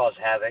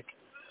havoc.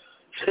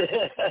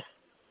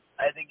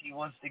 I think he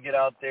wants to get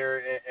out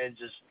there and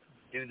just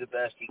do the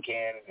best he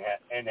can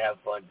and have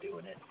fun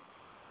doing it.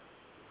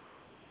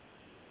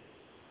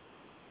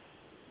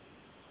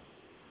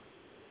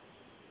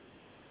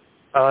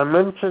 I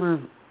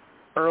mentioned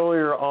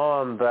earlier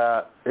on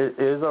that it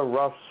is a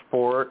rough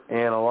sport,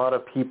 and a lot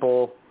of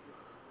people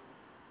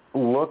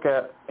look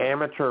at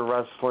amateur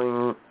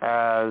wrestling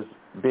as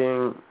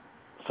being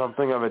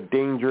something of a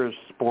dangerous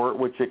sport,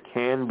 which it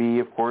can be.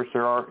 Of course,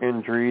 there are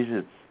injuries.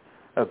 It's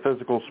a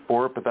physical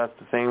sport, but that's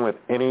the same with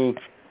any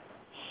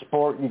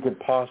sport you could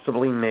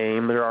possibly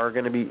name. There are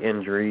going to be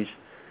injuries.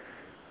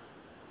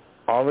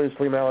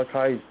 obviously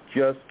Malachi's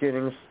just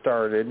getting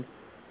started.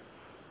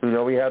 We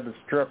know he had the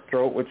strep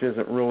throat, which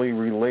isn't really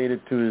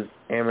related to his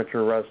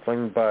amateur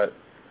wrestling, but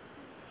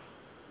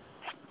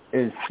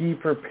is he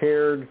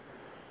prepared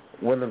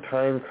when the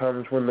time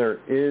comes when there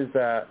is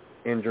that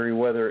injury,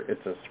 whether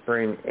it's a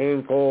sprained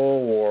ankle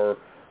or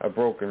a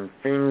broken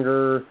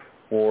finger,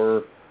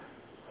 or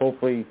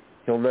hopefully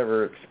he'll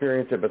never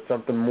experience it, but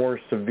something more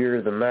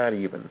severe than that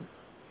even?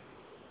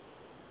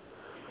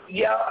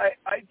 Yeah,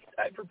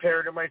 I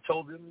prepared him. I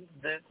told him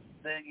that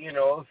you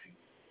know,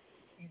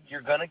 if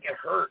you're going to get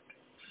hurt,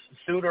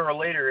 sooner or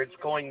later it's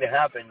going to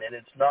happen, and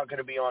it's not going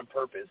to be on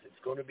purpose. It's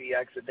going to be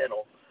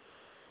accidental.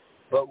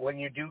 But when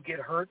you do get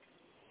hurt,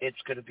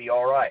 it's going to be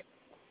all right.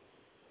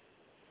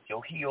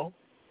 You'll heal,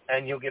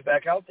 and you'll get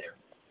back out there.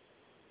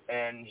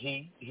 And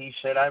he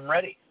said, I'm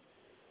ready.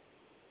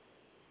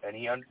 And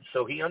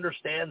so he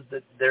understands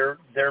that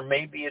there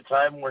may be a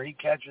time where he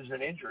catches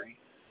an injury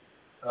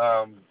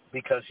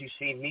because he's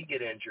seen me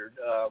get injured.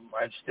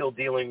 I'm still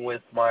dealing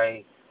with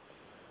my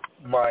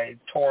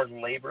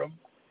torn labrum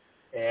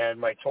and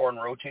my torn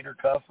rotator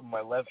cuff in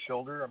my left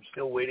shoulder. I'm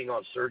still waiting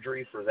on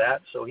surgery for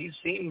that. So he's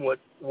seen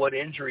what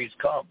injuries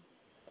come.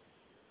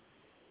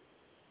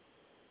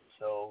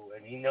 So,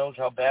 and he knows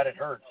how bad it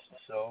hurts.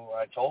 So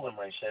I told him,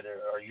 I said,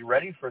 are you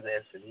ready for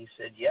this? And he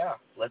said, yeah,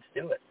 let's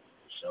do it.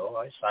 So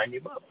I signed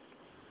him up.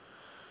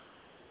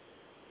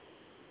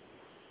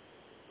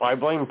 I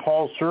blame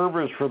Paul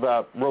Cervers for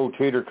that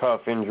rotator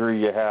cuff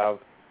injury you have.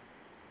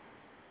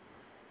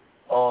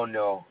 Oh,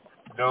 no.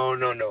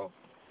 No.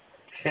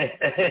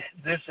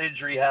 This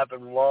injury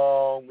happened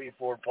long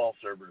before Paul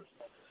Cervers.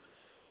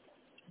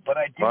 But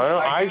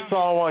I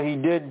saw what he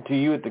did to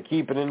you at the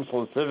Keep It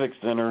Insula Civic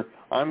Center.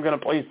 I'm going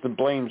to place the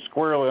blame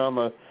squarely on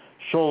the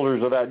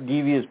shoulders of that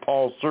devious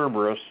Paul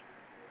Cerberus.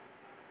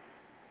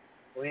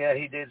 Well, yeah,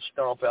 he did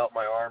stomp out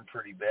my arm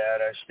pretty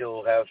bad. I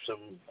still have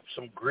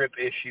some grip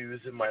issues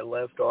in my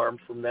left arm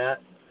from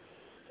that.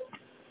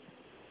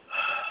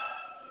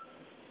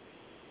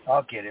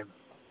 I'll get him.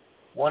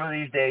 One of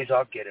these days,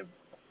 I'll get him.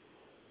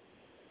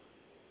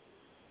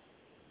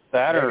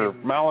 That or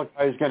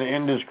Malachi's going to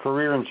end his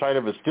career inside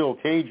of a steel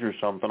cage or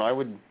something. I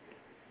would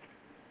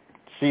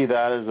see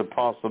that as a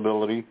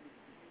possibility.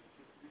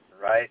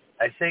 Right.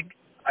 I think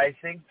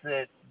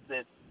that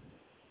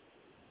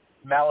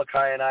Malachi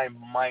and I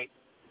might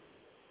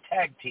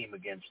tag team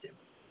against him.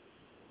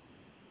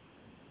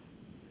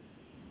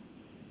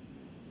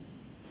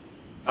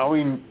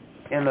 We,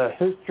 in the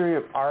history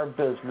of our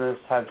business,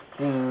 have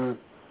seen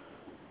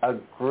a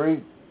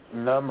great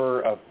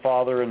number of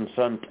father and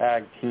son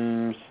tag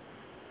teams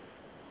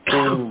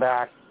dating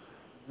back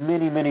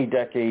many, many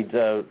decades.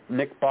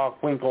 Nick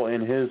Bockwinkel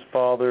and his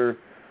father,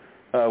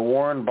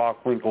 Warren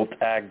Bockwinkel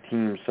tag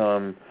team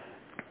some,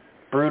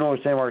 Bruno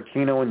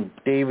Sammartino and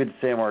David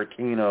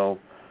Sammartino,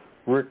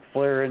 Ric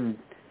Flair and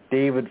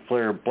David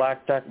Flair,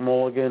 Black Jack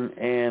Mulligan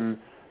and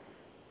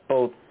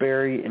both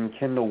Barry and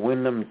Kendall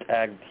Windham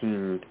tag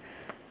teamed.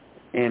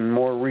 In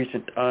more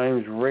recent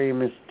times, Rey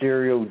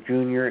Mysterio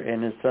Jr.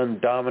 and his son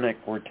Dominic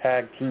were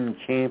tag team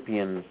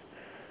champions.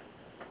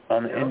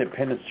 On the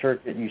independent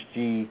circuit, you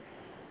see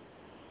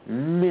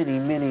many,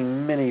 many,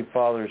 many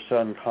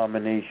father-son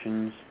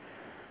combinations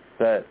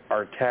that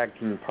are tag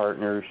team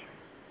partners.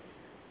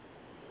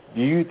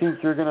 Do you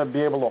think you're going to be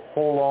able to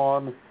hold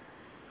on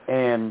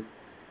and,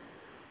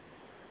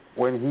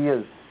 when he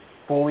is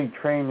fully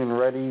trained and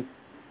ready,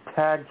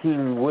 tag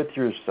team with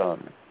your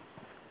son?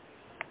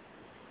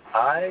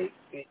 I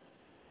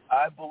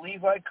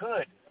believe I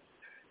could.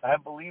 I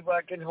believe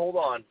I can hold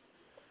on.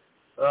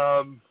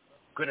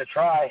 Going to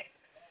try.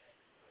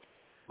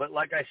 But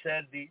like I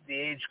said, the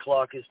age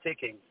clock is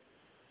ticking.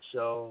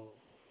 So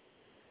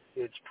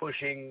it's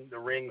pushing the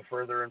ring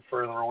further and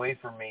further away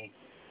from me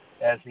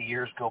as the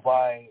years go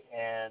by,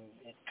 and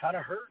it kind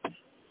of hurts.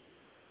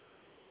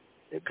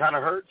 It kind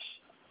of hurts.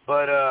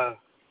 But,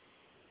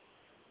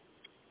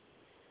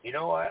 you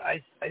know,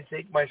 I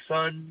think my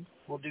son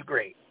will do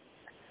great.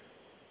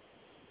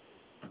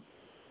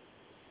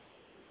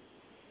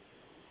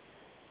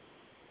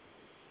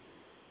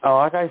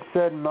 Like I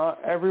said,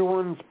 not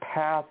everyone's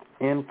path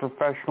in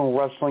professional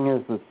wrestling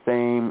is the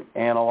same,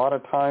 and a lot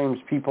of times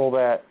people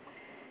that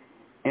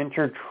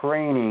enter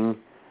training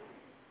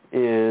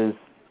is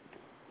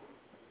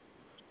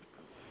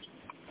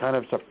kind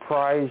of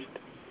surprised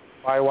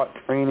by what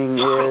training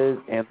is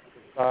and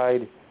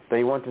decide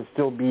they want to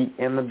still be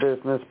in the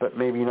business but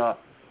maybe not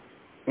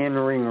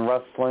in-ring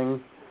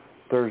wrestling.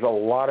 There's a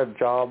lot of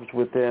jobs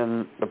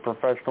within the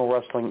professional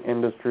wrestling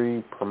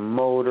industry: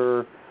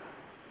 promoter,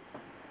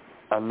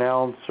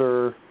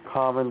 announcer,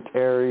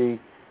 commentary,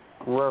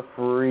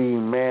 referee,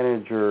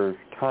 manager,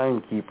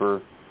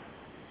 timekeeper.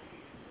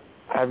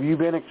 Have you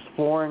been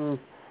exploring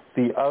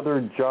the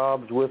other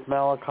jobs with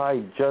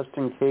Malachi just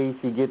in case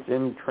he gets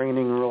in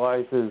training and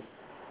realizes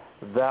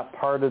that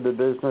part of the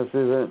business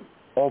isn't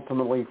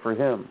ultimately for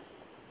him?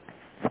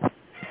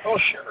 Oh,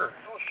 sure.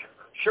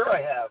 Sure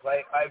I have.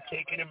 I've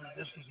taken him,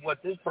 this is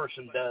what this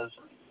person does,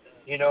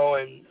 you know,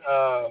 and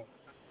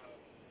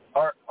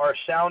our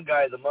sound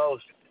guy the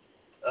most,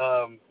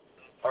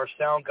 our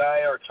sound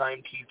guy, our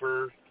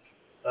timekeeper,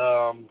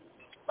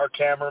 our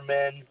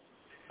cameramen.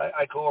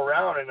 I go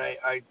around and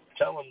I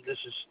tell them this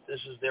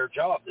is their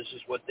job. This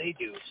is what they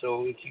do.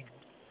 So if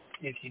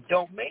you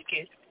don't make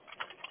it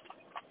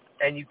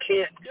and you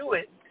can't do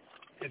it,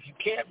 if you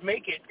can't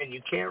make it and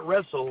you can't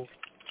wrestle,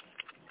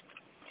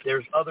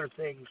 there's other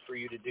things for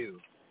you to do.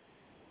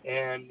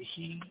 And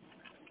he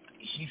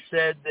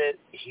said that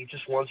he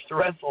just wants to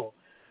wrestle.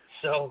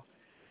 So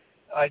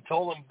I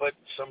told him, but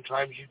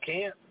sometimes you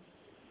can't.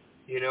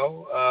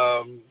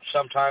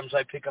 Sometimes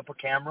I pick up a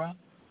camera.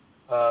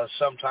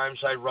 Sometimes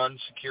I run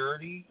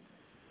security.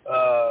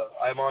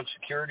 I'm on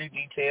security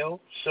detail.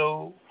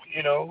 So,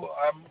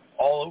 I'm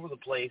all over the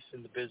place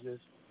in the business,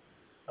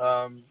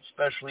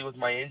 especially with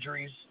my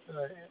injuries.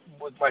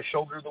 With my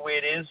shoulder the way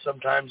it is,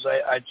 sometimes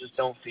I just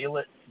don't feel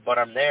it, but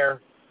I'm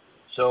there.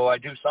 So I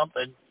do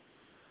something,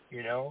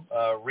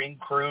 ring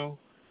crew.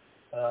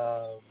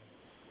 I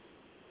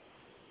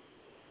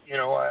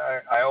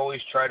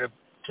always try to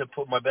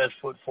put my best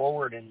foot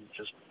forward and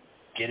just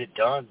get it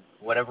done.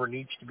 Whatever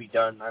needs to be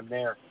done, I'm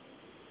there.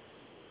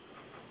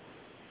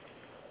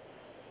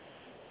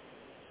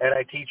 And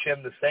I teach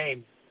him the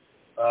same.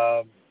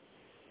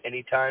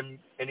 Anytime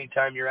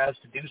you're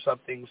asked to do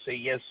something, say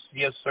yes,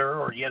 sir,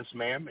 or yes,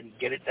 ma'am, and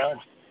get it done.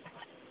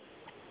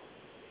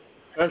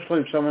 Especially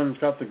if someone's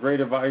got the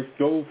great advice,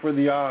 go for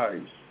the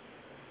eyes.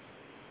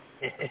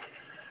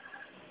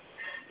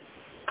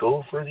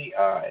 Go for the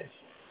eyes.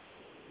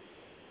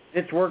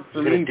 It's worked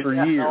for me for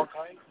years.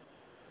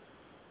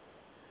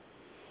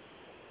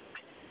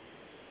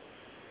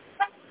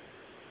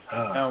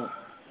 Now,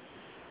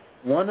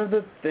 one of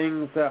the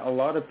things that a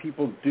lot of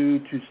people do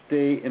to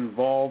stay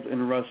involved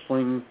in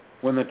wrestling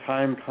when the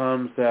time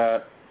comes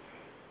that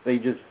they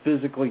just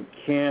physically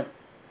can't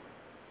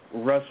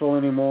wrestle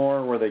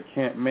anymore, or they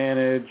can't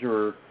manage,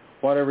 or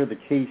whatever the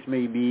case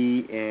may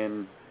be,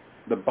 and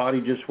the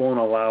body just won't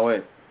allow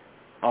it,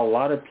 a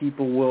lot of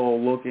people will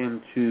look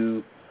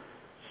into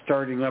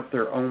starting up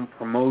their own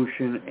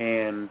promotion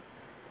and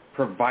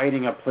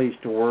providing a place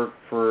to work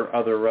for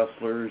other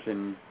wrestlers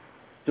and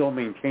still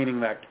maintaining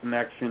that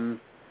connection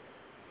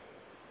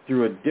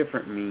through a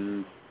different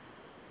means.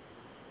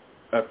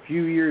 A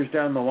few years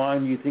down the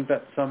line, do you think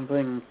that's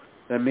something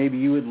that maybe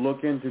you would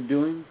look into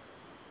doing?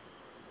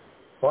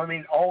 Well,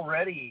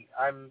 already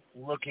I'm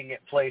looking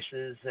at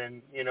places,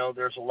 and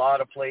there's a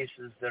lot of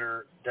places that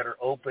are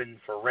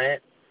open for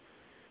rent.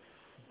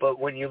 But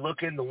when you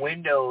look in the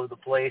window of the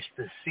place,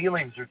 the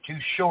ceilings are too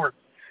short.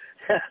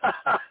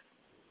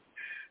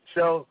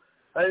 So,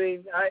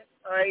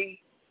 I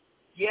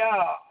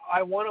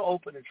want to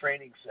open a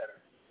training center.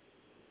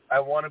 I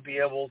want to be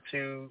able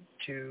to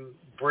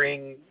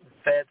bring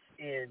vets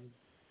in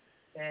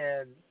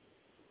and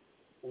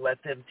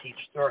let them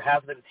teach, or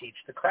have them teach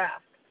the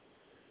craft.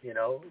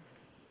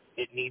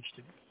 It needs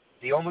to.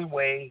 The only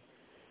way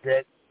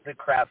that the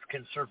craft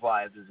can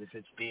survive is if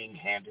it's being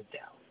handed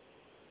down.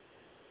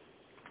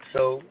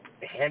 So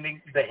the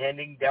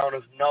handing down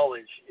of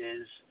knowledge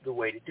is the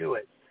way to do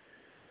it.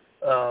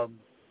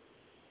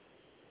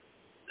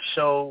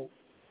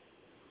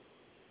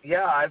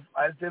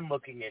 I've been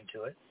looking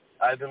into it.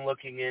 I've been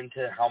looking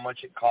into how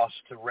much it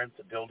costs to rent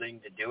the building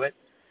to do it,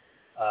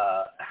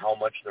 how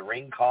much the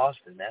ring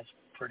costs, and that's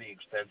pretty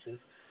expensive.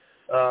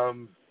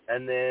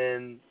 And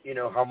then,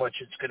 how much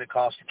it's going to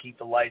cost to keep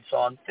the lights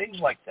on, things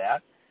like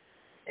that.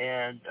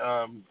 And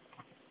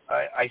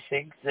I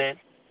think that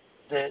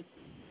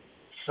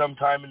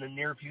sometime in the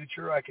near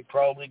future, I could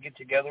probably get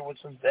together with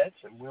some vets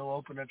and we'll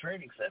open a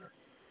training center.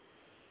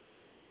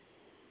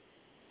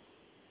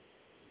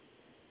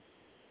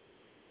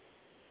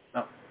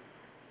 Now,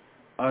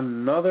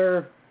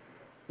 another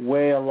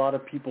way a lot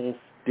of people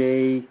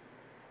stay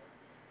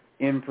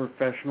in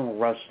professional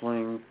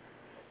wrestling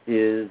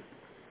is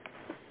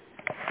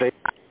they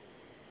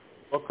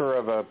booker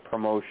of a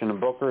promotion. A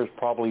booker is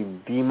probably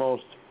the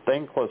most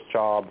thankless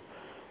job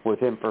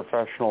within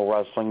professional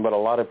wrestling, but a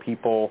lot of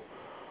people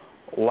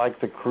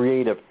like the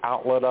creative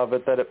outlet of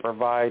it that it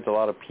provides. A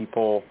lot of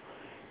people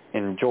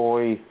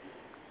enjoy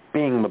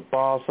being the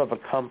boss of a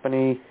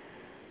company.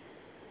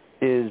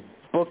 Is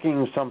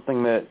booking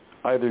something that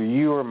either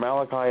you or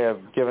Malachi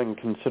have given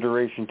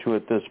consideration to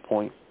at this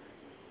point?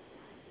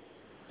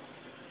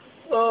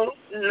 Well,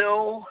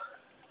 no.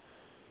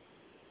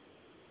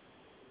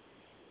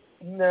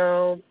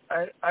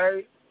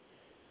 I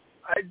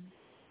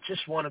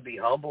just want to be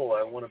humble.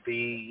 I want to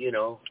be,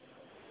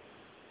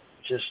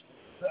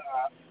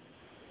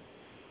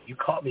 you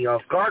caught me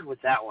off guard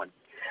with that one.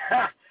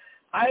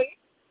 I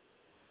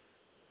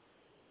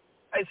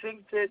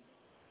think that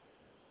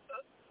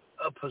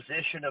a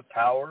position of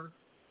power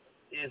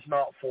is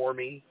not for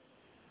me.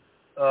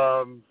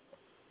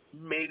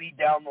 Maybe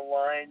down the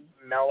line,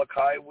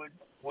 Malachi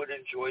would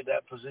enjoy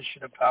that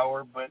position of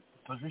power, but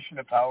position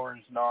of power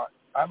is not.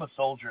 I'm a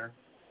soldier.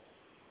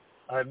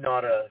 I'm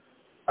not a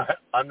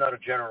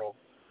general.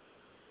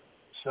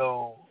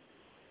 So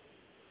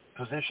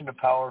position of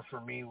power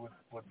for me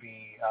would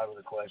be out of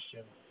the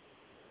question.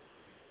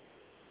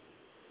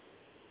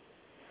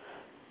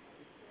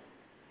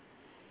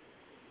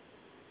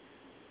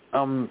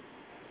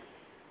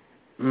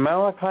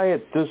 Malachi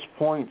at this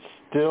point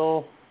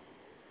still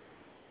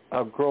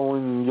a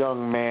growing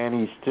young man.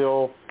 He's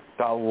still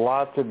got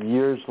lots of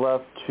years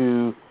left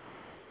to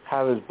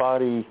have his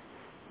body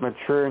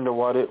mature into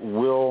what it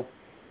will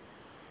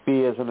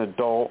be as an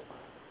adult.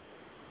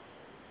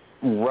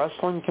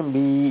 Wrestling can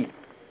be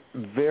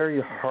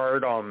very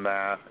hard on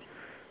that.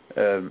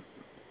 A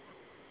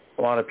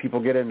lot of people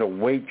get into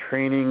weight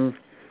training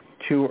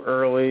too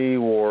early,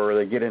 or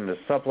they get into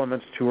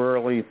supplements too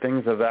early,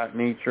 things of that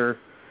nature.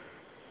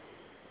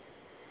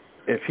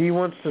 If he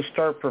wants to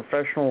start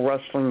professional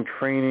wrestling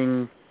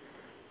training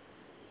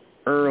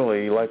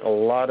early, like a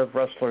lot of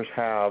wrestlers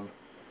have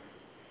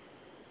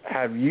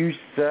you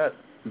set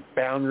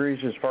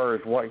boundaries as far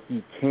as what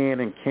he can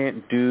and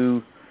can't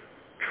do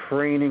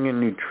training and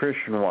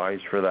nutrition-wise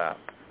for that?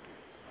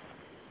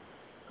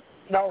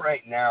 Not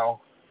right now.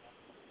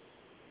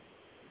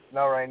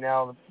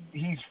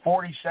 He's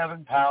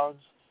 47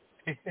 pounds.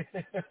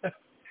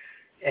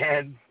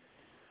 And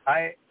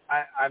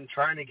I'm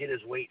trying to get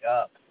his weight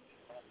up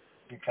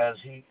because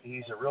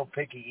he's a real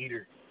picky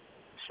eater.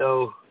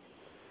 So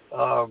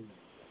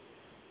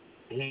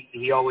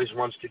he always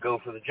wants to go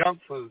for the junk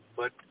food,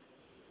 but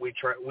we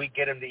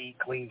get him to eat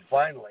clean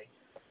finally,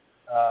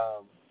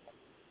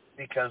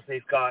 because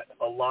they've got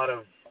a lot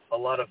of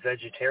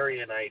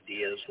vegetarian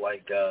ideas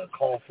like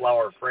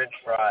cauliflower French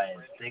fries,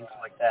 things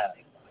like that.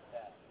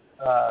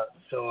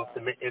 So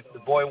if the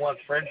boy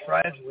wants French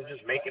fries, we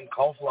just make him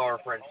cauliflower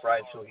French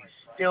fries, so he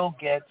still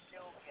gets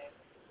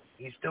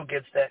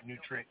that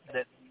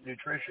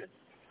nutrition.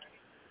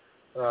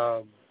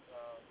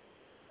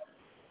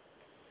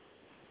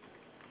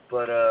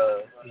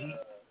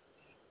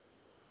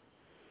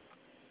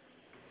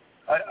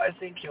 I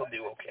think he'll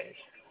do okay.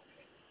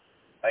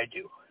 I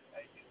do.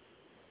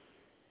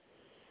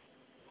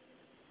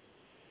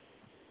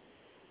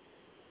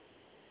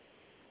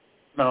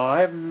 Now,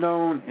 I've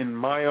known in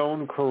my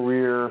own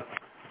career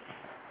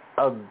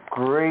a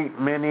great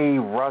many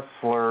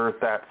wrestlers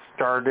that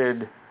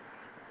started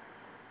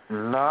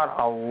not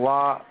a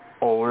lot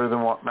older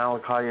than what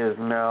Malachi is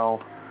now.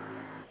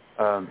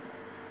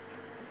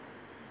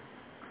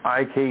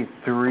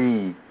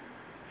 IK3,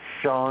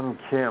 Sean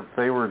Kemp,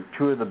 they were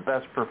two of the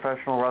best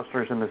professional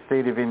wrestlers in the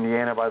state of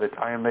Indiana by the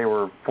time they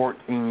were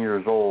 14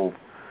 years old,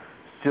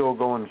 still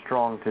going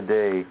strong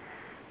today.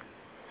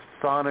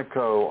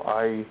 Sonico,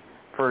 I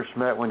first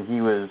met when he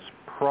was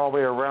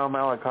probably around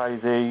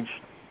Malachi's age.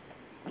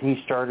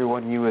 He started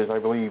when he was, I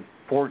believe,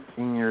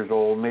 14 years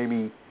old,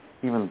 maybe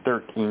even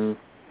 13.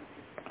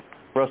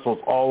 Wrestles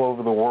all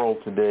over the world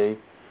today.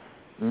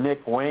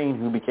 Nick Wayne,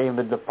 who became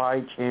the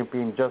Defy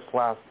champion just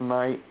last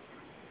night,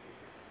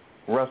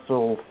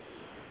 wrestled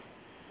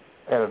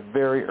at a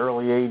very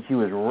early age. He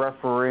was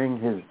refereeing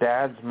his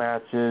dad's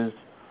matches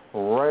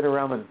right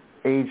around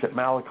the age that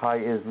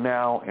Malachi is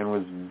now and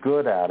was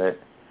good at it.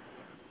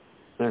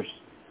 There's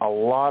a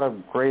lot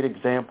of great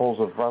examples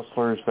of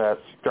wrestlers that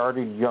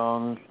started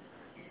young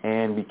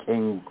and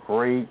became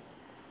great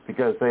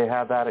because they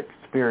had that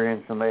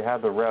experience and they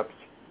had the reps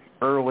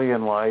early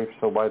in life.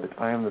 So by the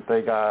time that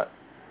they got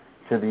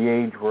to the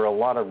age where a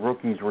lot of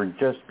rookies were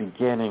just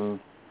beginning,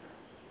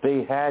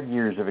 they had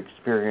years of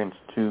experience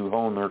to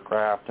hone their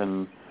craft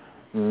and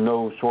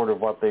know sort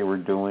of what they were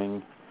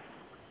doing.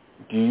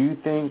 Do you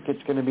think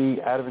it's going to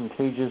be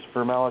advantageous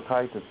for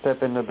Malachi to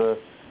step into the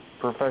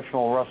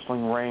professional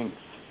wrestling ranks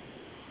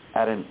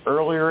at an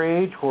earlier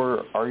age,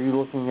 or are you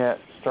looking at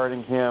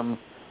starting him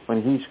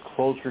when he's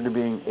closer to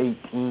being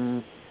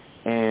 18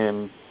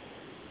 and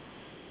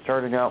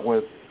starting out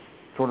with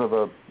sort of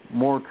a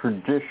more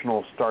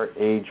traditional start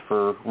age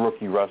for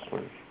rookie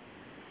wrestlers?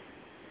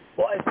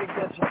 Well, I think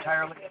that's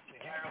entirely up to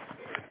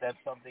him. If that's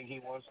something he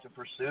wants to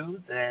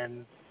pursue,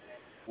 then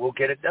we'll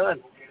get it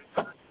done.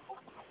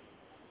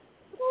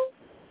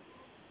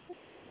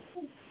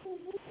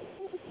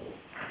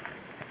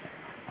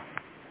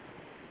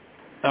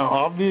 Now,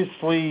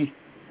 obviously,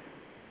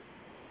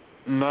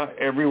 not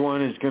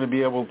everyone is going to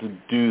be able to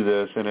do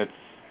this, and it's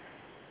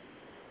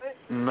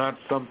not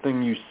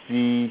something you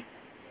see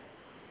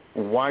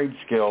wide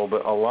scale,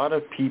 but a lot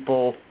of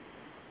people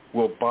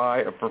will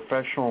buy a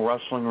professional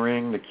wrestling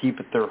ring to keep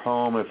at their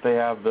home if they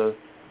have the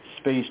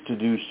space to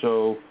do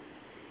so,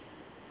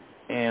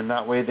 and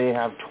that way they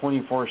have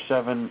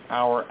 24/7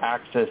 hour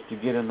access to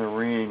get in the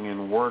ring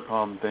and work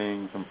on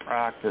things and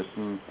practice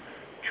and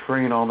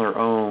train on their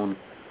own,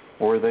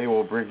 or they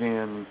will bring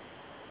in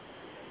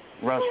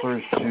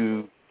wrestlers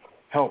to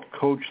help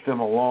coach them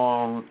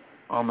along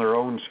on their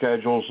own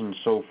schedules and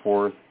so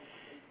forth.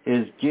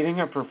 Is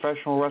getting a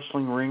professional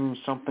wrestling ring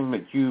something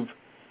that you've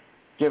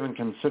given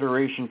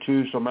consideration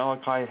to, so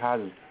Malachi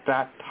has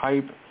that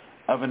type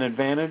of an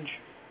advantage?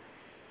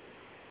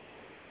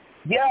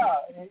 Yeah,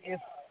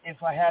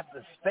 if I had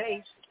the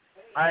space,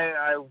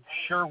 I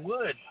sure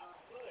would.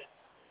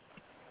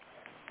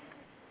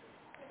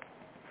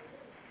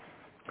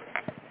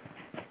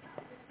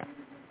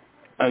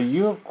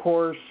 You, of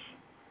course,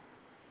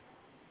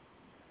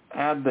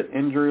 had the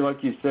injury,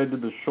 like you said, to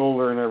the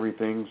shoulder and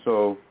everything,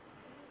 so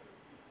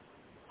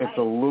it's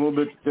a little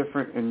bit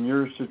different in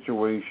your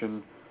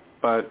situation,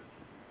 but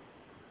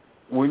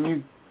when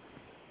you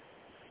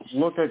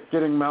look at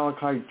getting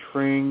Malachi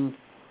trained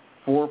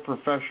for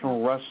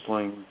professional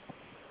wrestling,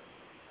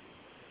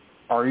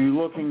 are you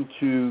looking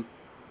to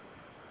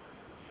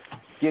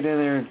get in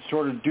there and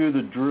sort of do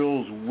the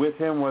drills with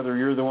him, whether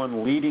you're the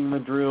one leading the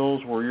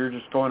drills or you're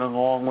just going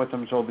along with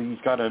him so that he's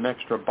got an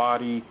extra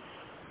body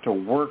to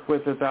work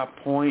with at that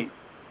point?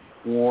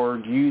 Or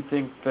do you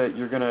think that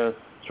you're going to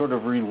sort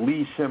of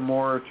release him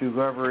more to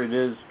whoever it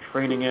is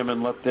training him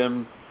and let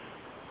them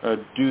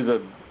do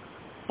the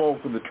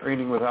bulk of the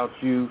training without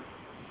you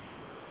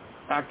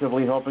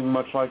actively helping,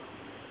 much like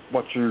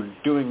what you're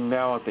doing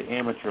now at the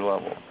amateur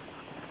level?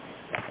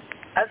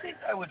 I think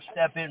I would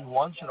step in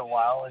once in a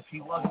while if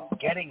he wasn't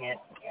getting it.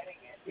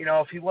 You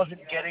know, if he wasn't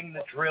getting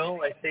the drill,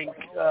 I think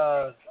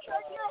I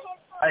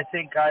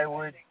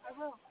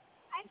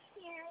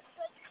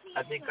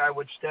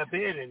would step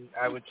in and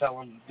I would tell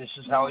him this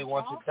is how he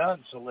wants it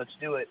done, so let's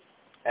do it,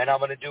 and I'm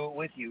going to do it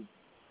with you.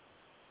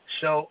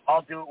 So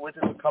I'll do it with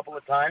him a couple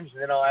of times,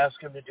 and then I'll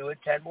ask him to do it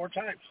 10 more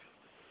times.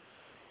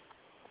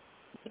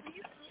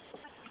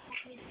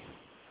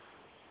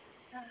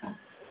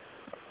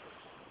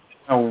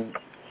 Now,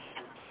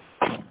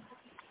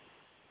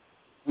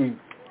 we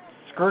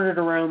skirted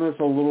around this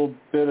a little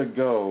bit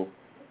ago,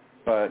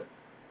 but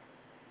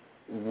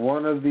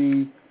one of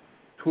the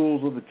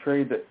tools of the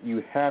trade that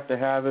you have to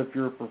have if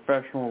you're a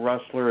professional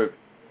wrestler of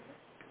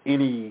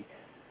any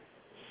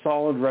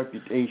solid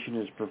reputation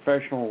is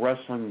professional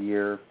wrestling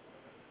gear.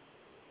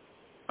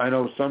 I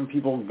know some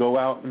people go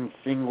out in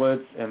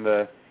singlets and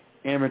the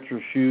amateur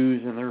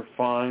shoes and they're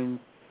fine,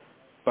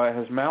 but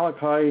has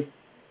Malachi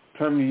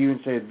come to you and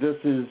say, this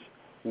is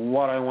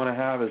what I want to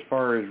have as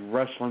far as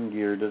wrestling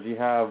gear? Does he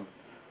have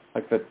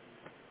like the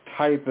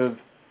type of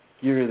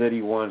gear that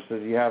he wants?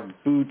 Does he have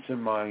boots in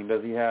mind?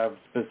 Does he have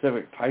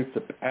specific types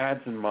of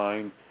pads in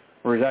mind?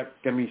 Or is that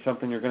going to be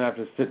something you're going to have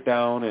to sit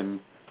down and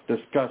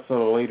discuss at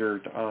a later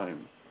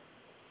time?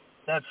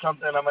 That's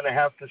something I'm going to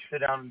have to sit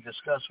down and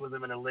discuss with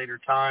him in a later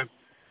time.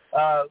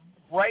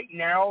 Right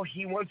now,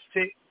 he wants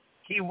to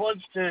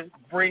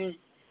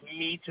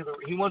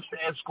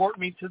escort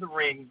me to the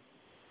ring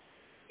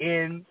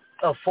in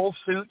a full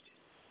suit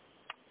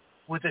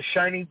with a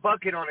shiny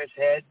bucket on his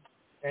head,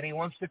 and he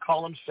wants to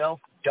call himself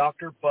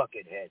Dr.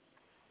 Buckethead.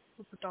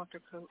 What's a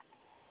doctor coat?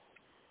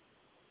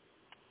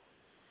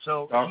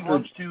 So he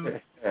wants to...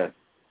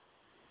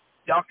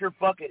 Dr.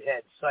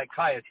 Buckethead,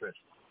 psychiatrist.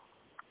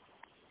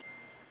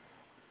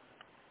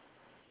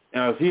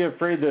 Now, is he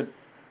afraid that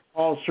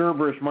Paul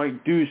Cerberus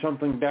might do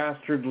something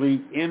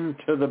dastardly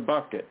into the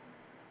bucket?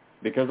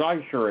 Because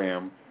I sure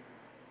am.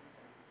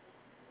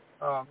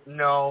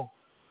 No,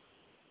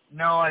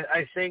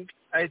 I think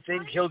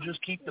he'll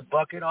just keep the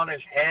bucket on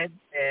his head,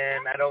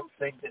 and I don't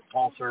think that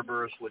Paul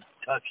Cerberus would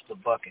touch the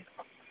bucket.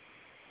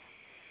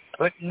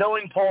 But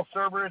knowing Paul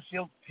Cerberus,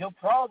 he'll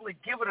probably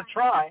give it a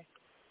try.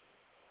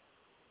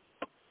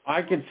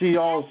 I could see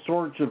all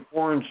sorts of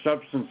foreign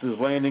substances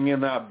landing in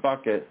that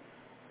bucket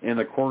in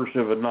the course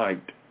of a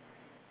night.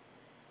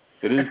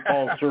 It is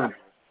Paul Cerberus.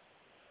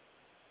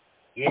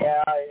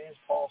 Yeah, it is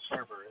Paul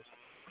Cerberus.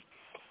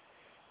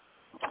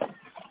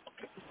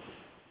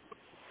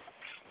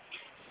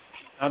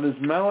 Now, does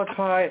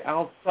Malachi,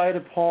 outside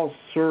of Paul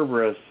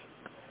Cerberus,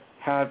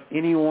 have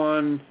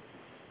anyone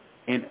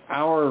in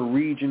our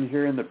region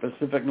here in the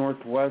Pacific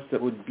Northwest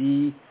that would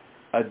be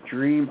a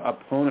dream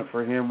opponent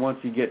for him once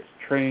he gets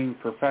trained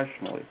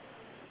professionally?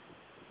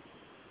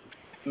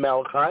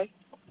 Malachi?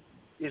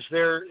 Is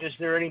there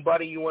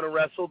anybody you want to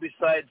wrestle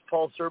besides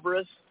Paul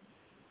Cerberus?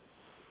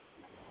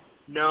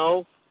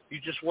 No? You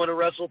just want to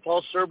wrestle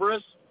Paul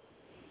Cerberus?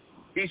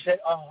 He said,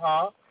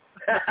 uh-huh.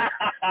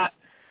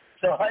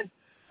 So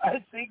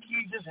I think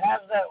he just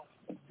has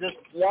this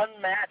one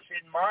match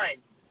in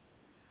mind.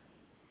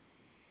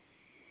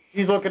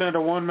 He's looking at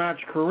a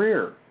one-match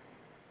career.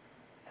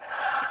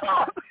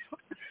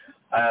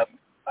 I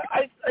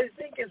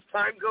think as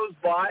time goes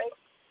by,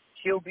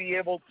 he'll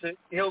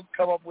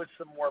come up with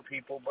some more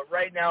people. But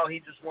right now, he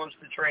just wants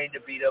to train to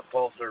beat up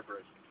Paul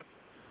Cerberus.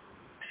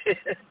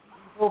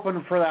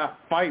 Hoping for that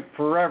fight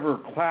forever,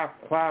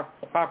 clap, clap,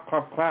 clap,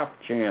 clap,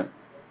 clap chant.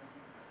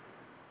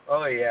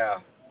 Oh yeah.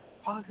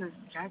 August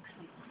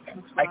Jackson.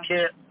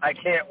 I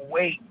can't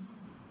wait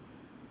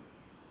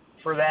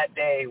for that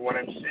day when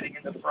I'm sitting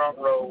in the front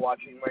row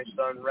watching my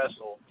son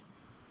wrestle,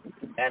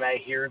 and I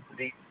hear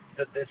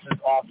that this is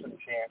awesome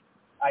chant.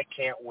 I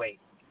can't wait.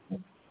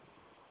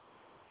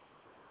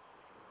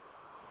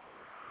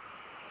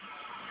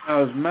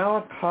 Now, is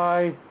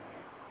Malachi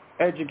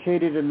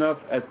educated enough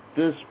at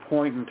this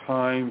point in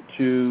time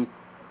to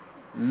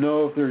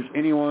know if there's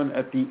anyone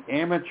at the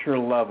amateur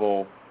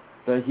level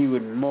that he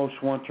would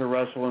most want to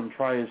wrestle and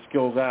try his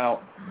skills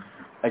out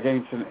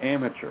against an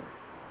amateur?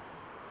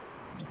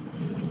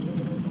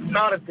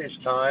 Not at this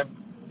time.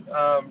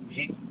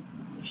 He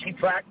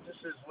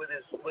practices with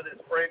his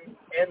friend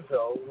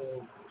Enzo,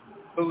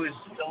 who is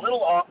a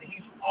little off.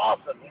 He's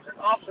awesome. He's an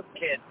awesome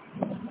kid.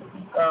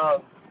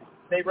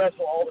 they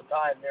wrestle all the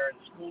time. They're in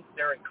school,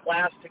 they're in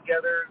class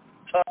together,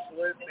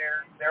 tussling.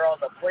 They're on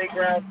the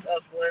playground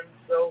tussling.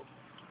 So,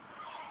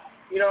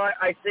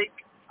 I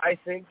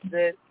think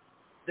that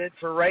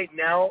for right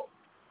now,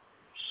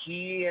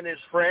 he and his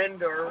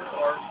friend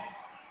are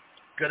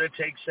going to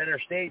take center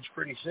stage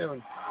pretty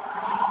soon.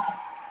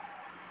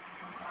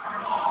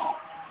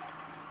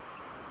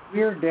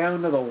 We're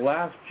down to the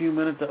last few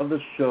minutes of the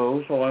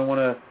show, so I want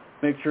to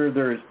make sure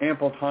there is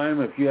ample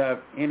time. If you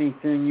have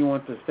anything you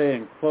want to say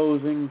in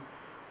closing,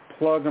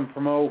 plug and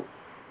promote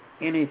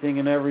anything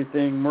and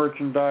everything,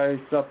 merchandise,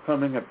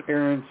 upcoming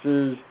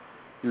appearances,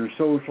 your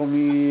social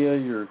media,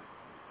 your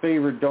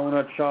favorite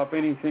donut shop,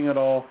 anything at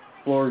all,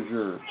 floor is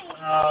yours.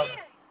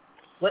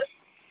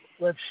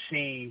 Let's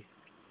see.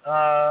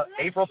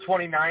 April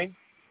 29th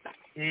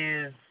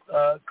is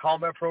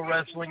Combat Pro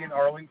Wrestling in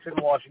Arlington,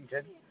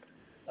 Washington,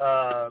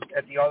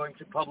 at the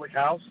Arlington Public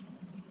House.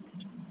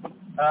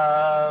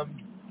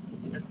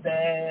 And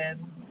then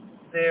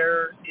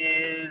there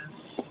is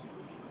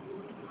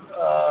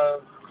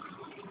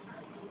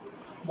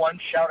one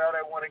shout-out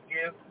I want to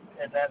give,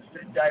 and that's to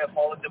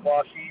Diafola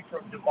Debashi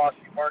from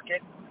Debashi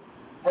Market.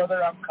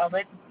 Brother, I'm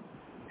coming,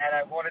 and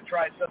I want to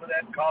try some of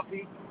that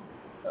coffee.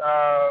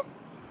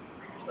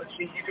 Let's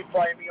see, you can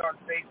find me on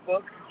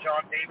Facebook,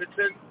 John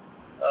Davidson.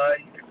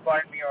 You can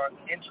find me on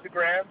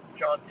Instagram,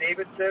 John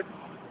Davidson.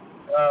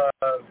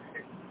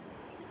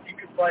 You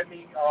can find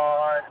me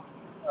on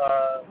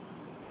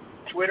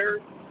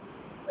Twitter.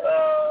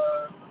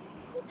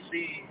 Let's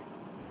see.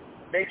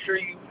 Make sure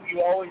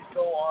you always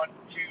go on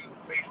to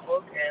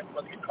Facebook and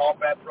look at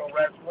Combat Pro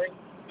Wrestling.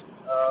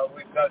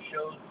 We've got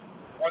shows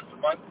once a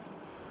month.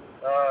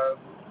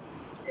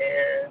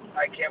 And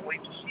I can't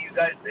wait to see you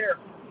guys there.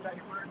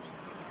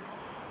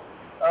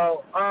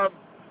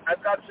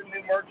 I've got some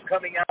new merch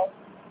coming out.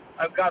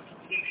 I've got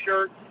some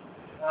T-shirts.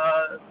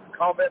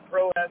 Combat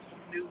Pro has some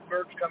new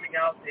merch coming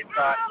out. They've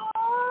got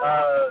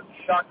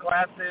shot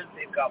glasses.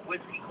 They've got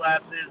whiskey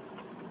glasses.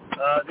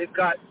 They've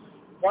got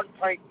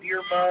 1-pint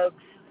beer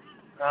mugs.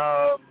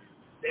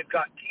 They've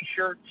got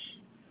T-shirts.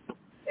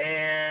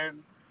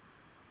 And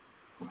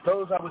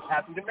those I was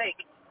happy to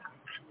make.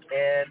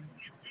 And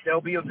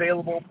they'll be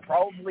available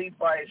probably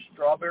by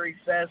Strawberry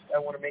Fest. I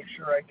want to make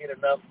sure I get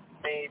enough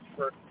made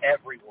for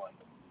everyone.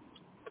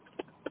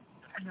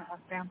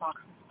 Fan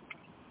boxes.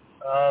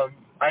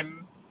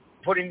 I'm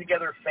putting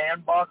together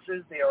fan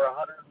boxes. They are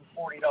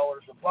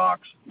 $140 a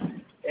box,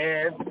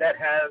 and that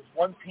has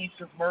one piece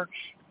of merch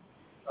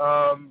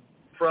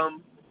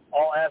from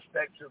all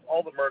aspects of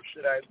all the merch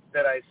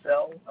that I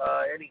sell.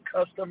 Any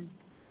custom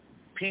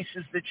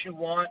pieces that you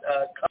want,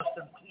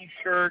 custom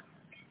T-shirt,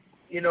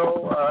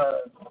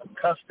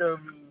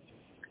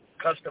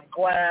 custom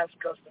glass,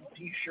 custom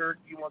T-shirt.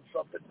 You want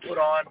something put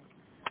on?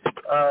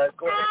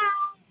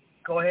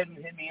 Go ahead and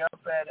hit me up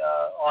at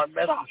on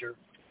Messenger.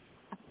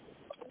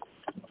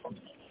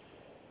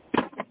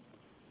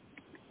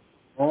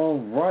 All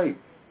right.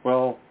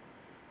 Well,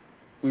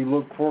 we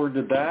look forward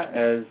to that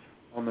as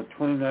on the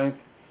 29th,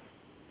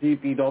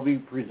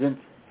 CPW presents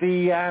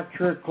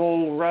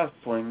Theatrical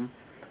Wrestling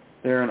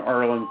there in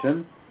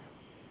Arlington.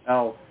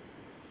 Now,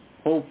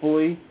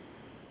 hopefully,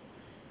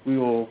 we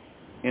will,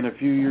 in a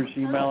few years,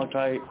 see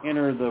Malachi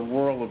enter the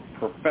world of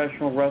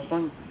professional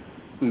wrestling.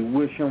 We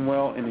wish him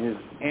well in his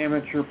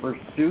amateur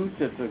pursuits.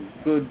 It's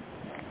a good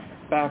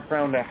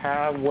background to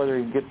have, whether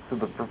he gets to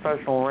the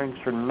professional ranks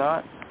or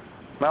not.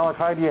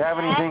 Malachi, do you have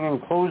anything in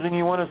closing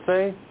you want to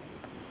say?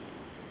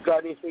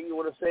 Got anything you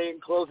want to say in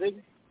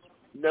closing?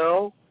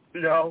 No.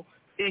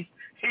 He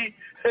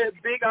had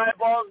big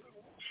eyeballs,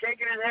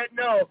 shaking his head.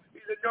 No. He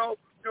said no.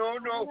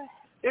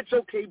 It's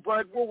okay,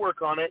 bud. We'll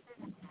work on it.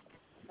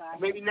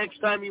 Maybe next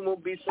time you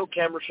won't be so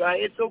camera shy.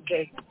 It's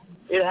okay.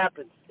 It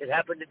happens. It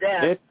happened to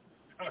Dad.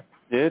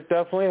 It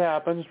definitely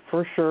happens,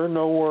 for sure.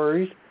 No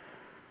worries.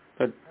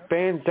 But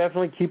fans,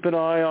 definitely keep an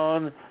eye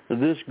on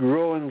this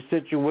growing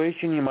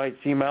situation. You might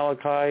see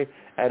Malachi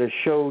at a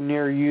show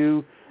near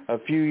you a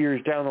few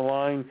years down the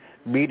line,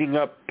 beating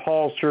up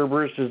Paul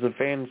Cerberus as the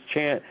fans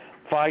chant,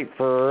 "Fight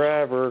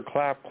forever,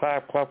 clap,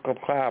 clap, clap,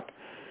 clap, clap."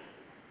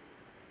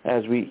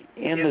 As we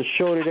end the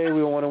show today,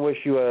 we want to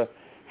wish you a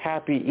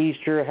happy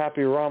Easter,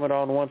 happy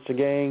Ramadan once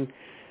again.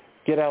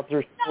 Get out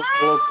there,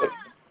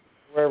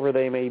 wherever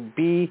they may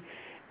be.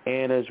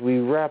 And as we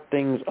wrap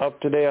things up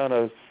today on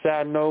a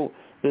sad note,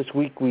 this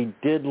week we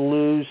did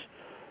lose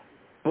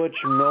Butch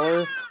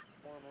Miller,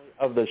 formerly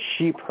of the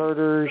Sheep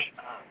Herders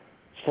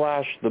 /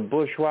 the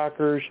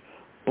Bushwhackers.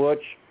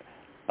 Butch,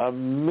 a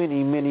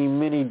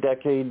many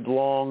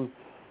decade-long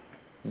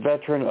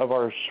veteran of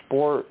our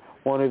sport,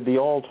 one of the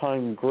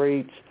all-time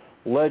greats,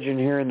 legend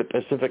here in the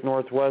Pacific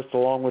Northwest,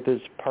 along with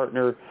his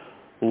partner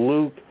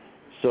Luke.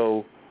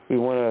 So we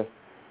want to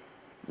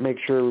make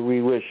sure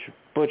we wish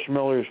Butch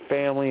Miller's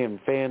family and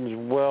fans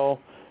well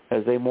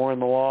as they mourn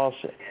the loss,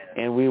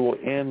 and we will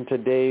end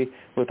today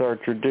with our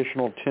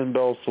traditional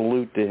 10-bell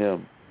salute to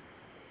him.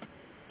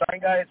 Sorry,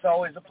 guys. It's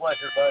always a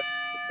pleasure, bud.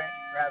 Thank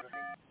you for having me.